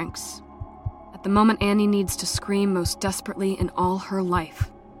your larynx. At the moment Annie needs to scream most desperately in all her life.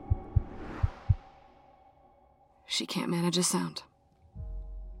 She can't manage a sound.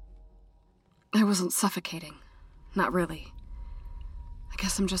 I wasn't suffocating. Not really. I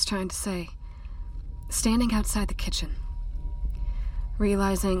guess I'm just trying to say, standing outside the kitchen,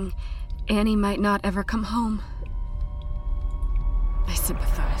 realizing Annie might not ever come home, I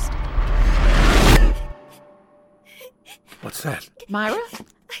sympathized. What's that? Myra?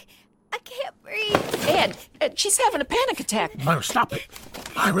 I can't breathe. Ed, she's having a panic attack. Myra, stop it.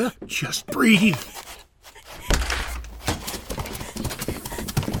 Myra, just breathe.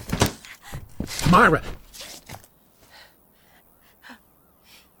 Myra!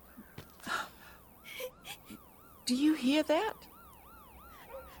 Do you hear that?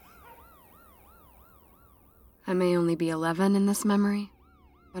 I may only be 11 in this memory,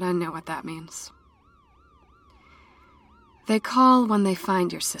 but I know what that means. They call when they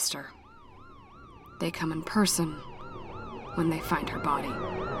find your sister. They come in person when they find her body.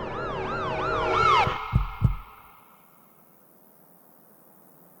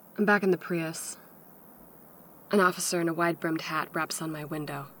 I'm back in the Prius. An officer in a wide-brimmed hat raps on my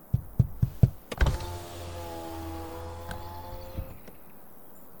window.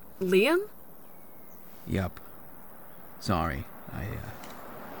 Liam? Yup. Sorry, I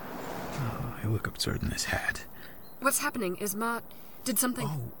look absurd in this hat. What's happening? Is Ma... Did something...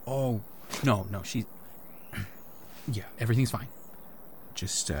 Oh, no, she... Yeah, everything's fine.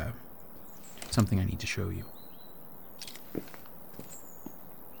 Just, something I need to show you.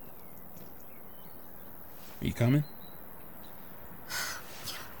 Are you coming?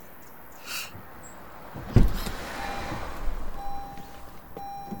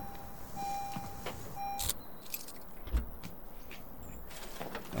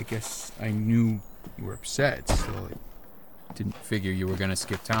 I guess I knew you were upset, so I didn't figure you were gonna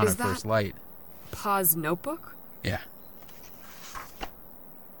skip town at first light. Pa's notebook? Yeah.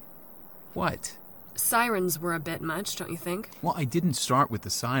 What? Sirens were a bit much, don't you think? Well, I didn't start with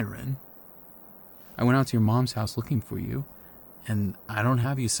the siren. I went out to your mom's house looking for you, and I don't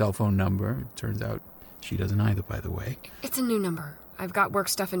have your cell phone number. It turns out she doesn't either, by the way. It's a new number. I've got work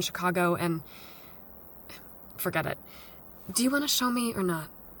stuff in Chicago, and... Forget it. Do you want to show me or not?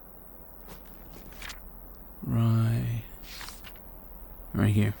 Right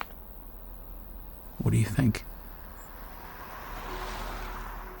here. What do you think?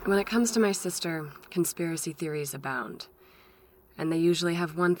 When it comes to my sister, conspiracy theories abound. And they usually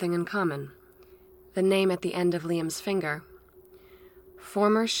have one thing in common. The name at the end of Liam's finger.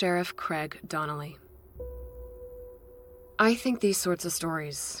 Former Sheriff Craig Donnelly. I think these sorts of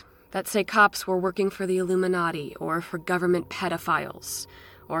stories that say cops were working for the Illuminati or for government pedophiles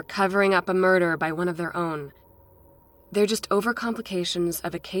or covering up a murder by one of their own, they're just overcomplications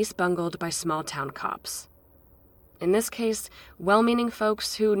of a case bungled by small-town cops. In this case, well-meaning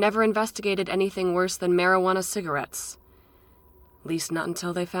folks who never investigated anything worse than marijuana cigarettes. At least not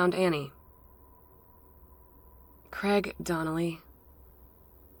until they found Annie. Craig Donnelly.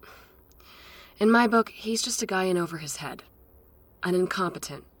 In my book, he's just a guy in over his head. An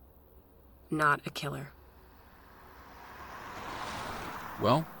incompetent. Not a killer.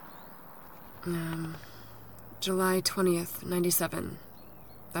 Well? July 20th, 97.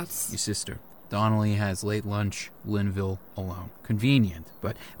 That's... Your sister. Donnelly has late lunch, Linville, alone. Convenient,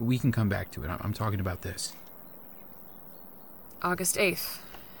 but we can come back to it. I'm talking about this. August 8th.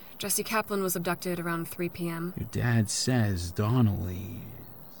 Jesse Kaplan was abducted around 3 p.m. Your dad says Donnelly...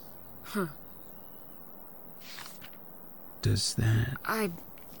 Huh. Does that...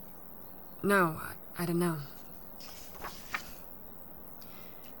 No, I don't know.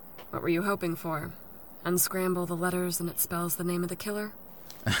 What were you hoping for? Unscramble the letters and it spells the name of the killer?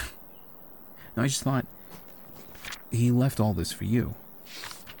 No, I just thought he left all this for you.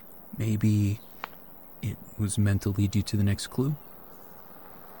 Maybe it was meant to lead you to the next clue?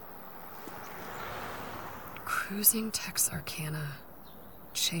 Cruising Texarkana.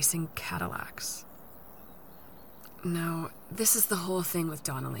 Chasing Cadillacs. No, this is the whole thing with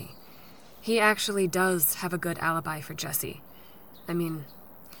Donnelly. He actually does have a good alibi for Jesse. I mean,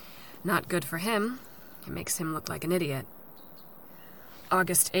 not good for him. It makes him look like an idiot.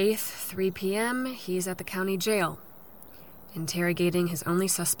 August 8th, 3 p.m., he's at the county jail, interrogating his only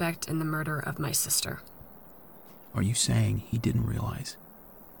suspect in the murder of my sister. Are you saying he didn't realize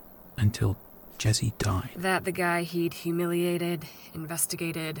until Jesse died? That the guy he'd humiliated,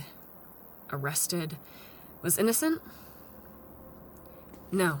 investigated, arrested, was innocent?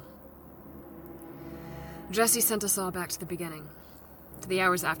 No. Jesse sent us all back to the beginning, to the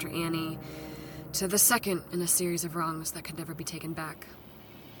hours after Annie, to the second in a series of wrongs that could never be taken back.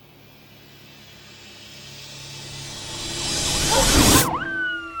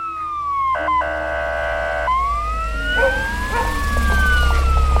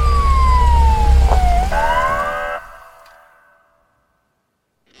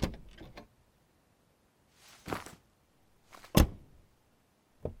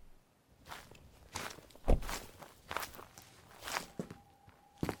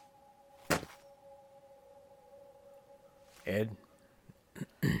 Ed?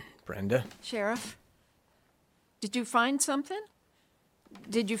 Brenda? Sheriff, did you find something?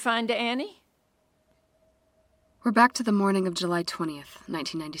 Did you find Annie? We're back to the morning of July 20th,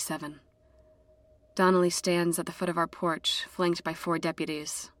 1997. Donnelly stands at the foot of our porch, flanked by 4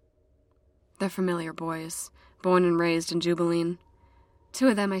 deputies. They're familiar boys, born and raised in Jubilee. 2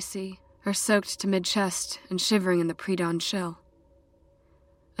 of them, I see, are soaked to mid-chest and shivering in the pre-dawn chill.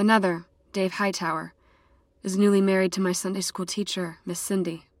 Another, Dave Hightower, is newly married to my Sunday school teacher, Miss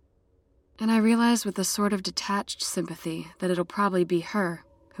Cindy. And I realize with a sort of detached sympathy that it'll probably be her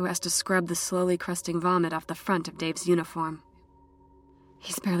who has to scrub the slowly crusting vomit off the front of Dave's uniform.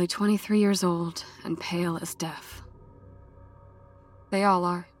 He's barely 23 years old and pale as death. They all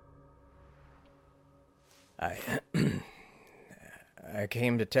are. I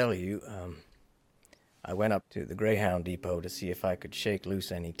came to tell you, I went up to the Greyhound depot to see if I could shake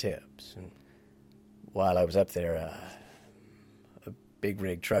loose any tips. And while I was up there, a big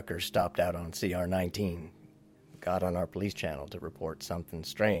rig trucker stopped out on CR-19, got on our police channel to report something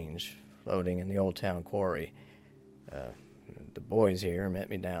strange floating in the Old Town Quarry. The boys here met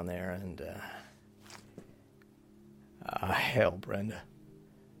me down there, and, hell, Brenda.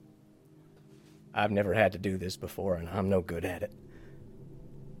 I've never had to do this before, and I'm no good at it.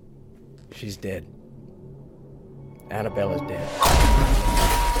 She's dead. Annabella's dead.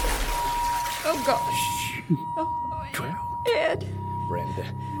 Oh, gosh. Oh, Ed. Brenda.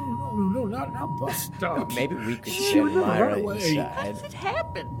 No, not bus stops. Maybe we could She send would never Myra run away. inside. What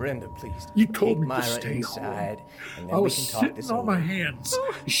happened? Brenda, please. You told take me Myra to stay inside, home. and then I we was can talk sitting this on over. my hands.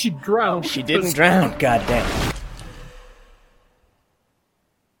 She drowned. She didn't drown, goddamn.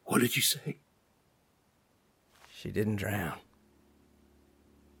 What did you say? She didn't drown.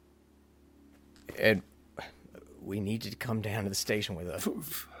 Ed, we need you to come down to the station with us.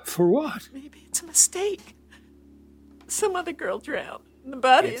 For what? Maybe it's a mistake. Some other girl drowned. The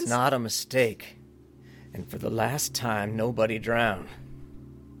bodies. It's not a mistake. And for the last time, nobody drowned.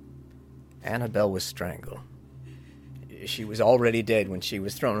 Annabelle was strangled. She was already dead when she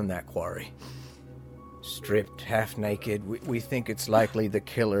was thrown in that quarry. Stripped, half naked. We think it's likely the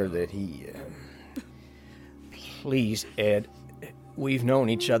killer that he... Please, Ed. We've known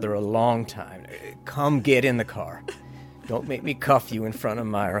each other a long time. Come get in the car. Don't make me cuff you in front of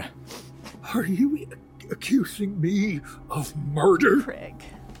Myra. Are you accusing me of murder? Craig,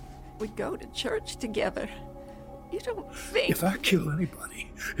 we go to church together. You don't think... If I kill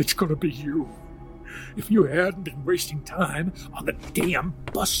anybody, it's gonna be you. If you hadn't been wasting time on the damn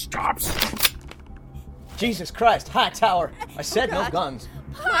bus stops. Jesus Christ, Hightower! I said no guns.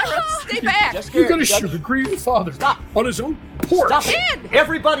 Myra, stay back! Just You're gonna scared. shoot a grieved father Stop. on his own porch. Stop it!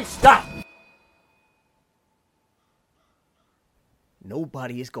 Everybody stop!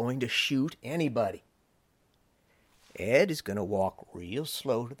 Nobody is going to shoot anybody. Ed is going to walk real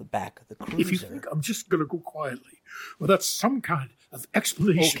slow to the back of the cruiser. If you think I'm just gonna go quietly without some kind of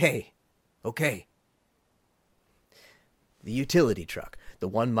explanation... Okay. The utility truck, the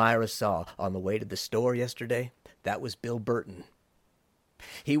one Myra saw on the way to the store yesterday, that was Bill Burton.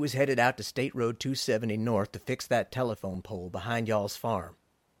 He was headed out to State Road 270 North to fix that telephone pole behind y'all's farm.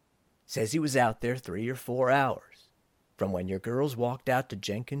 Says he was out there 3 or 4 hours, from when your girls walked out to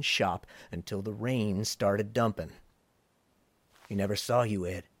Jenkins' shop until the rain started dumping. He never saw you,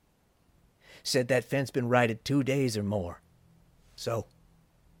 Ed. Said that fence been righted 2 days or more. So,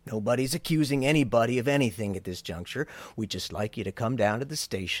 nobody's accusing anybody of anything at this juncture. We'd just like you to come down to the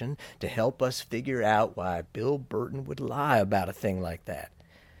station to help us figure out why Bill Burton would lie about a thing like that.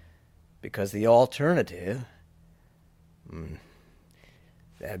 Because the alternative...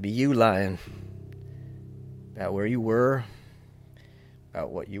 that'd be you lying. About where you were.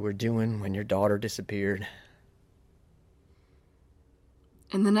 About what you were doing when your daughter disappeared.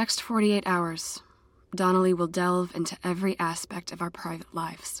 In the next 48 hours, Donnelly will delve into every aspect of our private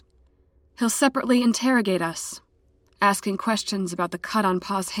lives. He'll separately interrogate us, asking questions about the cut on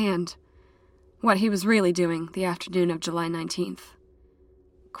Pa's hand, what he was really doing the afternoon of July 19th.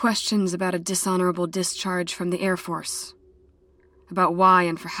 Questions about a dishonorable discharge from the Air Force, about why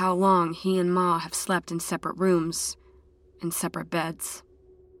and for how long he and Ma have slept in separate rooms, in separate beds.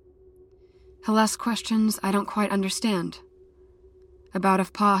 He'll ask questions I don't quite understand, about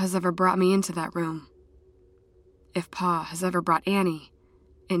if Pa has ever brought me into that room, if Pa has ever brought Annie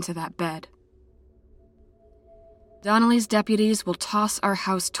into that bed. Donnelly's deputies will toss our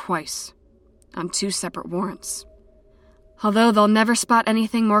house twice, on 2 separate warrants. Although they'll never spot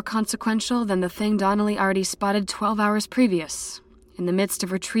anything more consequential than the thing Donnelly already spotted 12 hours previous, in the midst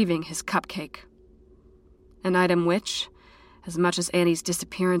of retrieving his cupcake. An item which, as much as Annie's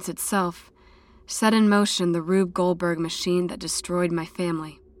disappearance itself, set in motion the Rube Goldberg machine that destroyed my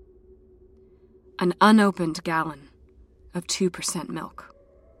family. An unopened gallon of 2% milk.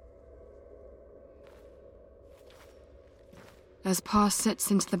 As Pa sits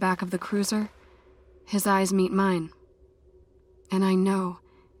into the back of the cruiser, his eyes meet mine. And I know,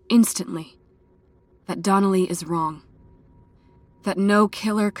 instantly, that Donnelly is wrong. That no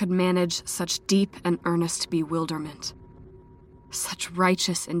killer could manage such deep and earnest bewilderment. Such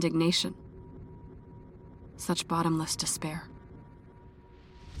righteous indignation. Such bottomless despair.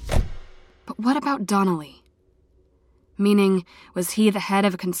 But what about Donnelly? Meaning, was he the head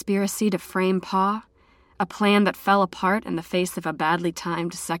of a conspiracy to frame Pa? A plan that fell apart in the face of a badly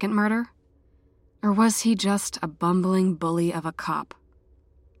timed second murder? Or was he just a bumbling bully of a cop,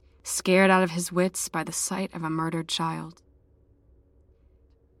 scared out of his wits by the sight of a murdered child?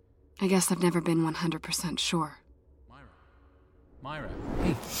 I guess I've never been 100% sure. Myra.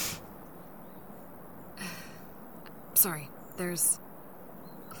 Hey. Sorry, there's...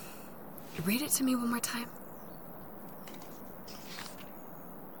 Read it to me one more time.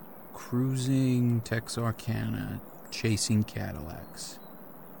 Cruising Texarkana, chasing Cadillacs.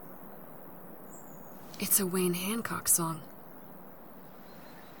 It's a Wayne Hancock song.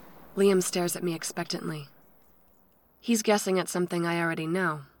 Liam stares at me expectantly. He's guessing at something I already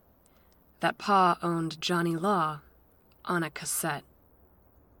know. That Pa owned Johnny Law on a cassette.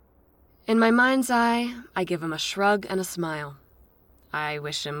 In my mind's eye, I give him a shrug and a smile. I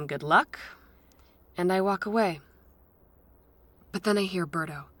wish him good luck, and I walk away. But then I hear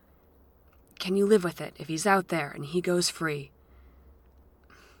Berto. Can you live with it if he's out there and he goes free?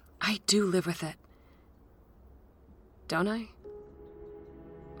 I do live with it. Don't I?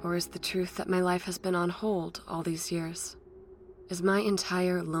 Or is the truth that my life has been on hold all these years? Is my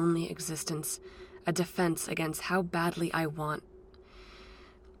entire lonely existence a defense against how badly I want,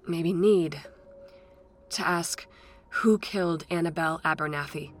 maybe need, to ask who killed Annabelle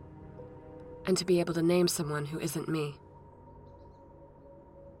Abernathy, and to be able to name someone who isn't me?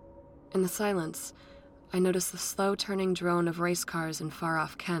 In the silence, I notice the slow-turning drone of race cars in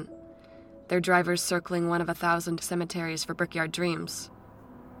far-off Kent, their drivers circling one of 1,000 cemeteries for Brickyard Dreams.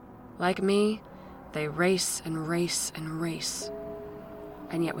 Like me, they race and race and race,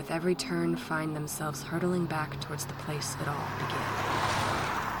 and yet with every turn find themselves hurtling back towards the place it all began.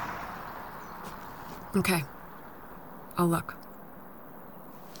 Okay, I'll look.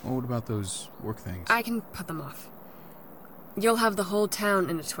 Well, what about those work things? I can put them off. You'll have the whole town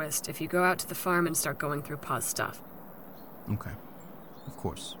in a twist if you go out to the farm and start going through Pa's stuff. Okay, of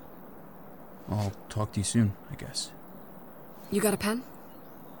course. I'll talk to you soon, I guess. You got a pen?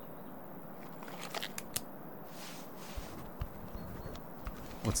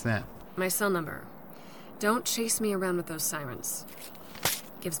 What's that? My cell number. Don't chase me around with those sirens.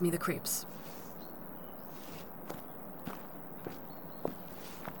 Gives me the creeps.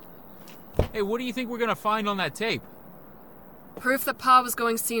 Hey, what do you think we're gonna find on that tape? Proof that Pa was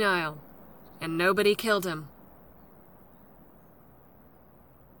going senile, and nobody killed him.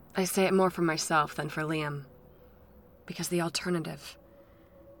 I say it more for myself than for Liam. Because the alternative,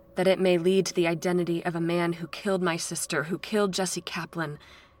 that it may lead to the identity of a man who killed my sister, who killed Jesse Kaplan,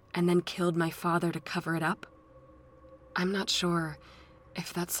 and then killed my father to cover it up, I'm not sure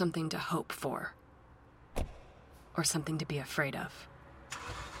if that's something to hope for, or something to be afraid of.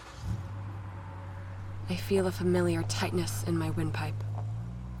 I feel a familiar tightness in my windpipe,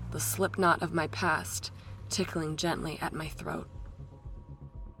 the slip knot of my past tickling gently at my throat.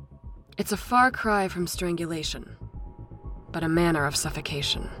 It's a far cry from strangulation, but a manner of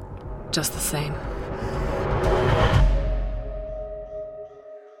suffocation, just the same.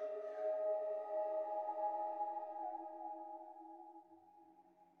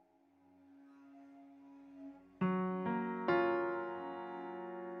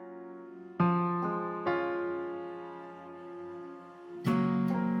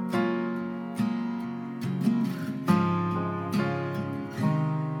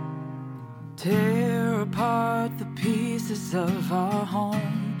 Tear apart the pieces of our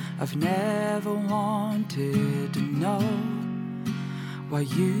home. I've never wanted to know why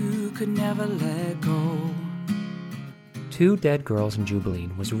you could never let go. Two Dead Girls in Jubilee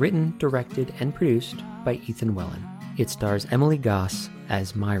was written, directed, and produced by Ethan Wellen. It stars Emily Goss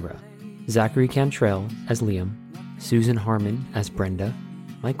as Myra, Zachary Cantrell as Liam, Susan Harmon as Brenda,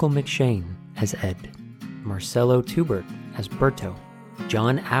 Michael McShane as Ed, Marcelo Tubert as Berto,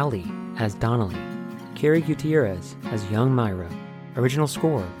 John Alley as Donnelly, Carrie Gutierrez as young Myra. Original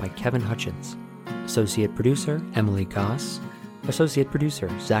score by Kevin Hutchins. Associate producer Emily Goss. Associate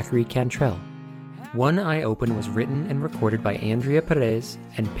producer Zachary Cantrell. One Eye Open was written and recorded by Andrea Perez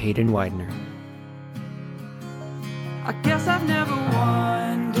and Peyton Widener. I guess I've never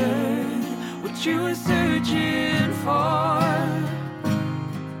wondered what you were searching for.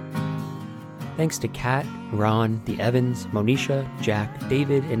 Thanks to Kat, Ron, the Evans, Monisha, Jack,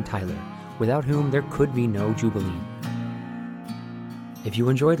 David, and Tyler, without whom there could be no Jubilee. If you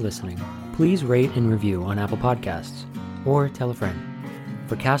enjoyed listening, please rate and review on Apple Podcasts, or tell a friend.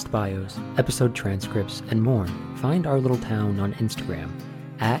 For cast bios, episode transcripts, and more, find Our Little Town on Instagram,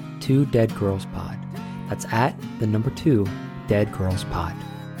 @2deadgirlspod. That's @2 Dead Girls Pod.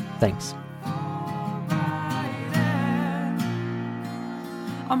 Thanks.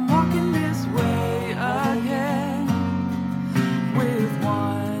 I'm walking this way again with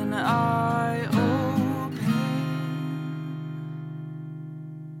one eye open.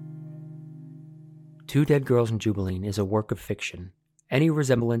 2 Dead Girls in Jubilee is a work of fiction. Any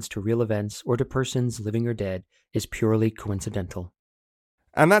resemblance to real events or to persons living or dead is purely coincidental.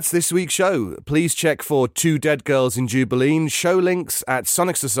 And that's this week's show. Please check for 2 Dead Girls in Jubilee show links at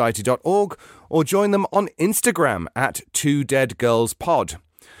sonicsociety.org or join them on Instagram @2deadgirlspod.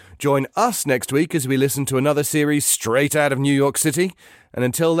 Join us next week as we listen to another series straight out of New York City. And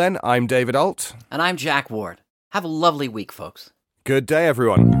until then, I'm David Alt. And I'm Jack Ward. Have a lovely week, folks. Good day,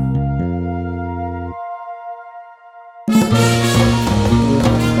 everyone.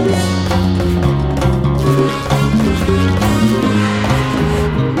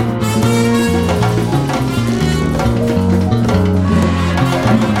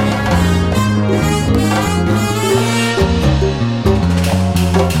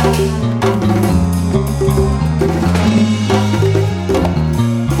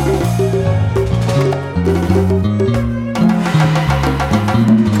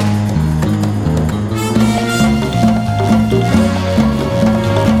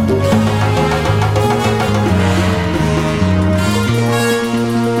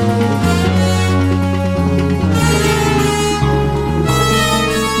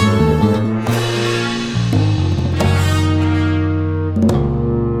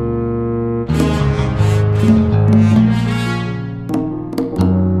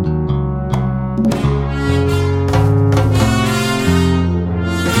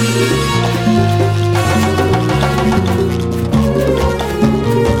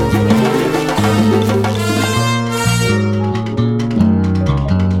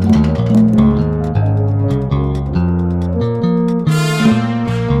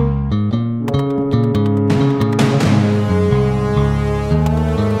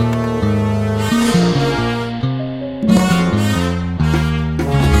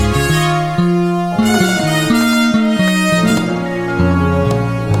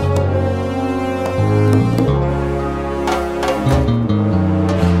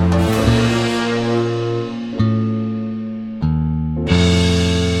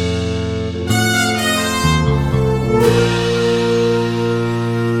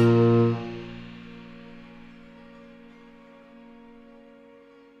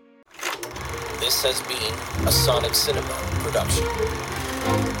 This has been a Sonic Cinema production.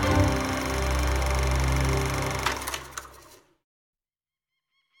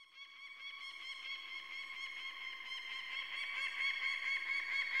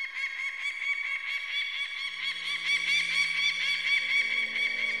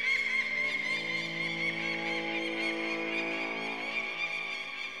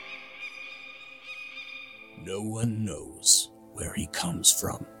 No one knows where he comes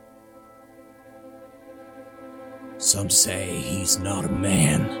from. Some say he's not a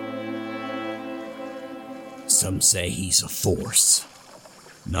man. Some say he's a force.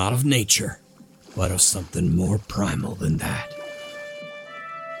 Not of nature, but of something more primal than that.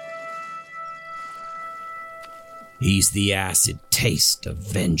 He's the acid taste of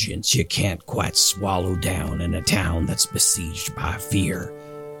vengeance you can't quite swallow down in a town that's besieged by fear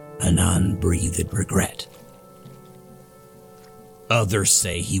and unbreathed regret. Others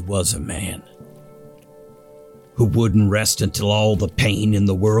say he was a man who wouldn't rest until all the pain in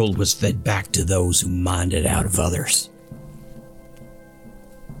the world was fed back to those who mined it out of others.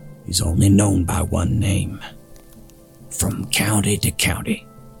 He's only known by one name, from county to county,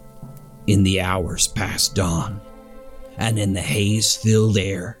 in the hours past dawn, and in the haze-filled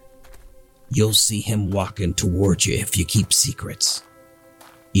air. You'll see him walking toward you if you keep secrets,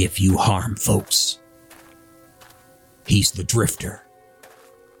 if you harm folks. He's the Drifter,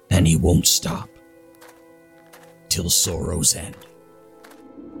 and he won't stop till sorrow's end.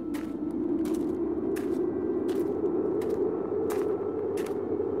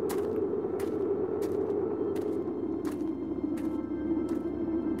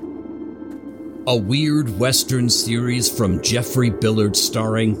 A weird Western series from Jeffrey Billard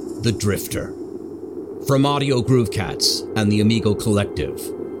starring The Drifter. From Audio Groove Cats and the Amigo Collective,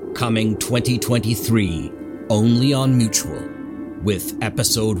 coming 2023, only on Mutual, with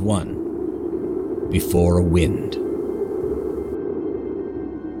Episode 1, Before a Wind.